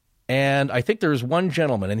 And I think there's one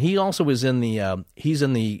gentleman, and he also is in the he's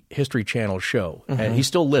in the History Channel show, and he's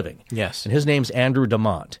still living. Yes, and his name's Andrew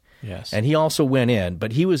Damont. Yes, and he also went in,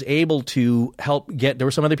 but he was able to help get. There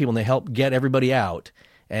were some other people, and they helped get everybody out,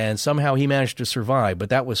 and somehow he managed to survive. But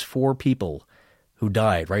that was 4 people who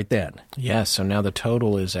died right then. Yes, so now the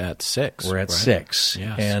total is at 6. We're at 6,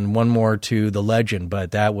 yes. And one more to the legend,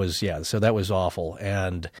 but that was, so that was awful.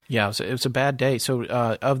 And yeah, it was a bad day. So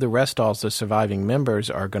of the Restalls, the surviving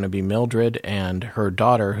members are going to be Mildred and her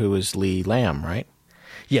daughter, who is Lee Lamb, right?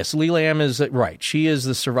 Yes, Lee Lamb is right. She is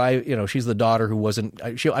the she's the daughter who wasn't,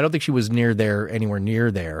 I don't think she was anywhere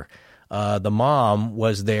near there. The mom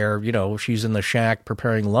was there, she's in the shack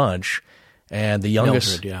preparing lunch. And the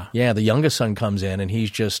youngest, Mildred, the youngest son comes in, and he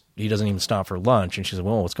doesn't even stop for lunch. And she says,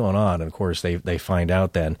 "Well, what's going on?" And of course, they find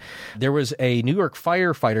out. Then there was a New York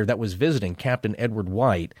firefighter that was visiting, Captain Edward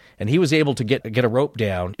White, and he was able to get a rope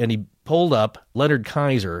down, and he pulled up Leonard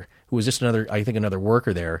Kaiser, who was just another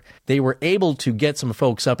worker there. They were able to get some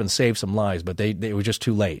folks up and save some lives, but it was just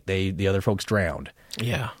too late. The other folks drowned.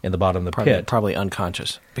 Yeah, in the bottom of the pit, probably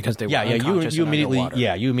unconscious because they were unconscious. You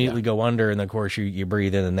immediately go under, and of course you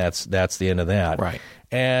breathe in, and that's the end of that. Right.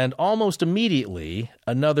 And almost immediately,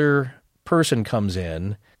 another person comes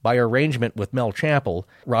in by arrangement with Mel Chappell.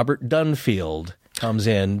 Robert Dunfield comes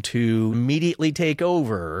in to immediately take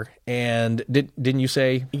over. And didn't you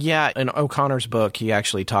say? Yeah, in O'Connor's book, he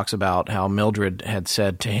actually talks about how Mildred had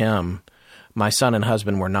said to him, "My son and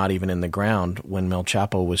husband were not even in the ground when Mel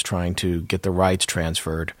Chappell was trying to get the rights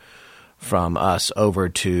transferred from us over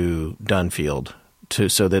to Dunfield,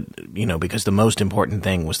 so that, because the most important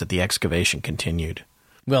thing was that the excavation continued."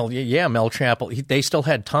 Well, yeah, Mel Chappell, they still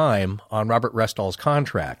had time on Robert Restall's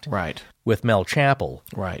contract. Right. With Mel Chappell.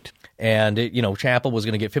 Right. And, Chappell was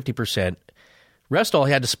going to get 50%. Restall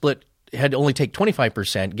had to only take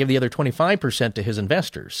 25%, give the other 25% to his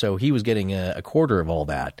investors. So he was getting a quarter of all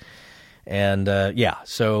that. And,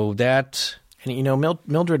 so that... And,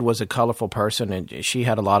 Mildred was a colorful person, and she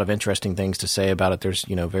had a lot of interesting things to say about it. There's,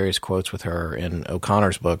 various quotes with her in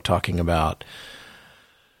O'Connor's book talking about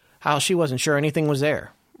how she wasn't sure anything was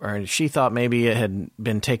there, or she thought maybe it had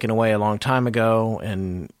been taken away a long time ago.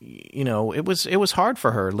 And, it was hard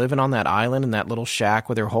for her living on that island in that little shack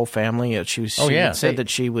with her whole family. She said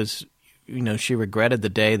that she was... she regretted the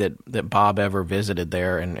day that Bob ever visited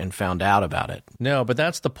there and found out about it. No, but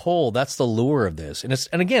that's the pull. That's the lure of this.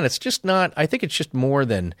 And again, it's just not, I think it's just more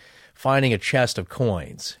than finding a chest of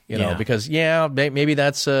coins, because maybe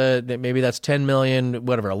that's 10 million,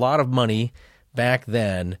 whatever, a lot of money back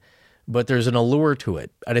then, but there's an allure to it.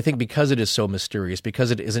 And I think because it is so mysterious, because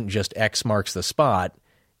it isn't just X marks the spot,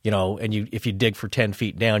 and if you dig for 10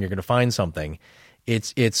 feet down, you're going to find something.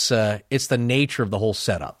 It's the nature of the whole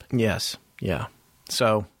setup. Yes. Yeah.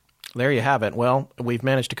 So there you have it. Well, we've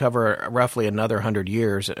managed to cover roughly another 100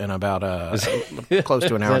 years in about close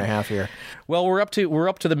to an hour and a half here. Well, we're up to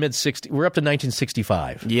the mid-60s. We're up to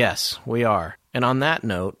 1965. Yes, we are. And on that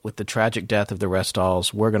note, with the tragic death of the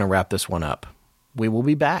Restalls, we're going to wrap this one up. We will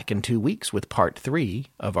be back in 2 weeks with part 3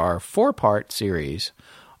 of our 4-part series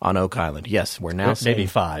on Oak Island. Yes, we're now maybe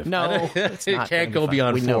 5. No, it's not. It can't go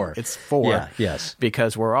beyond 4. Know it's 4. Yeah, yes.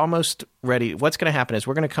 Because we're almost ready. What's going to happen is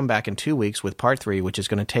we're going to come back in 2 weeks with part 3, which is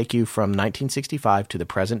going to take you from 1965 to the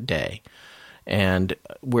present day. And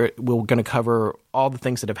we're going to cover all the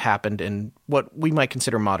things that have happened in what we might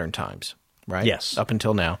consider modern times. right? Yes. Up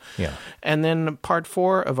until now. Yeah. And then part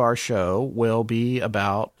 4 of our show will be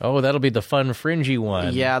about... Oh, that'll be the fun, fringy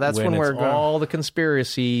one. Yeah, that's when we're it's going... all the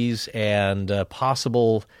conspiracies and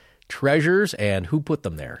possible treasures and who put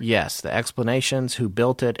them there. Yes, the explanations, who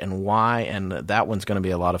built it and why, and that one's going to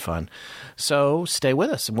be a lot of fun. So stay with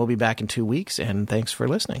us, and we'll be back in 2 weeks, and thanks for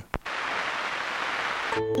listening.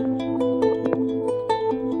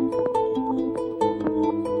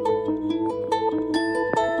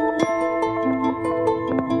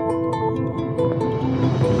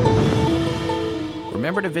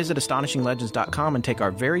 Remember to visit AstonishingLegends.com and take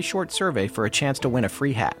our very short survey for a chance to win a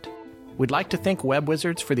free hat. We'd like to thank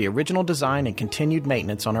WebWizards for the original design and continued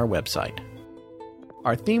maintenance on our website.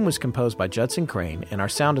 Our theme was composed by Judson Crane and our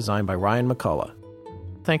sound design by Ryan McCullough.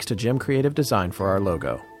 Thanks to Jim Creative Design for our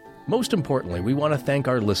logo. Most importantly, we want to thank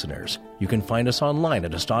our listeners. You can find us online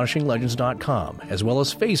at AstonishingLegends.com, as well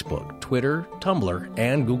as Facebook, Twitter, Tumblr,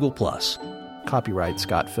 and Google+. Copyright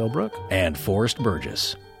Scott Philbrook and Forrest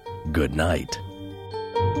Burgess. Good night.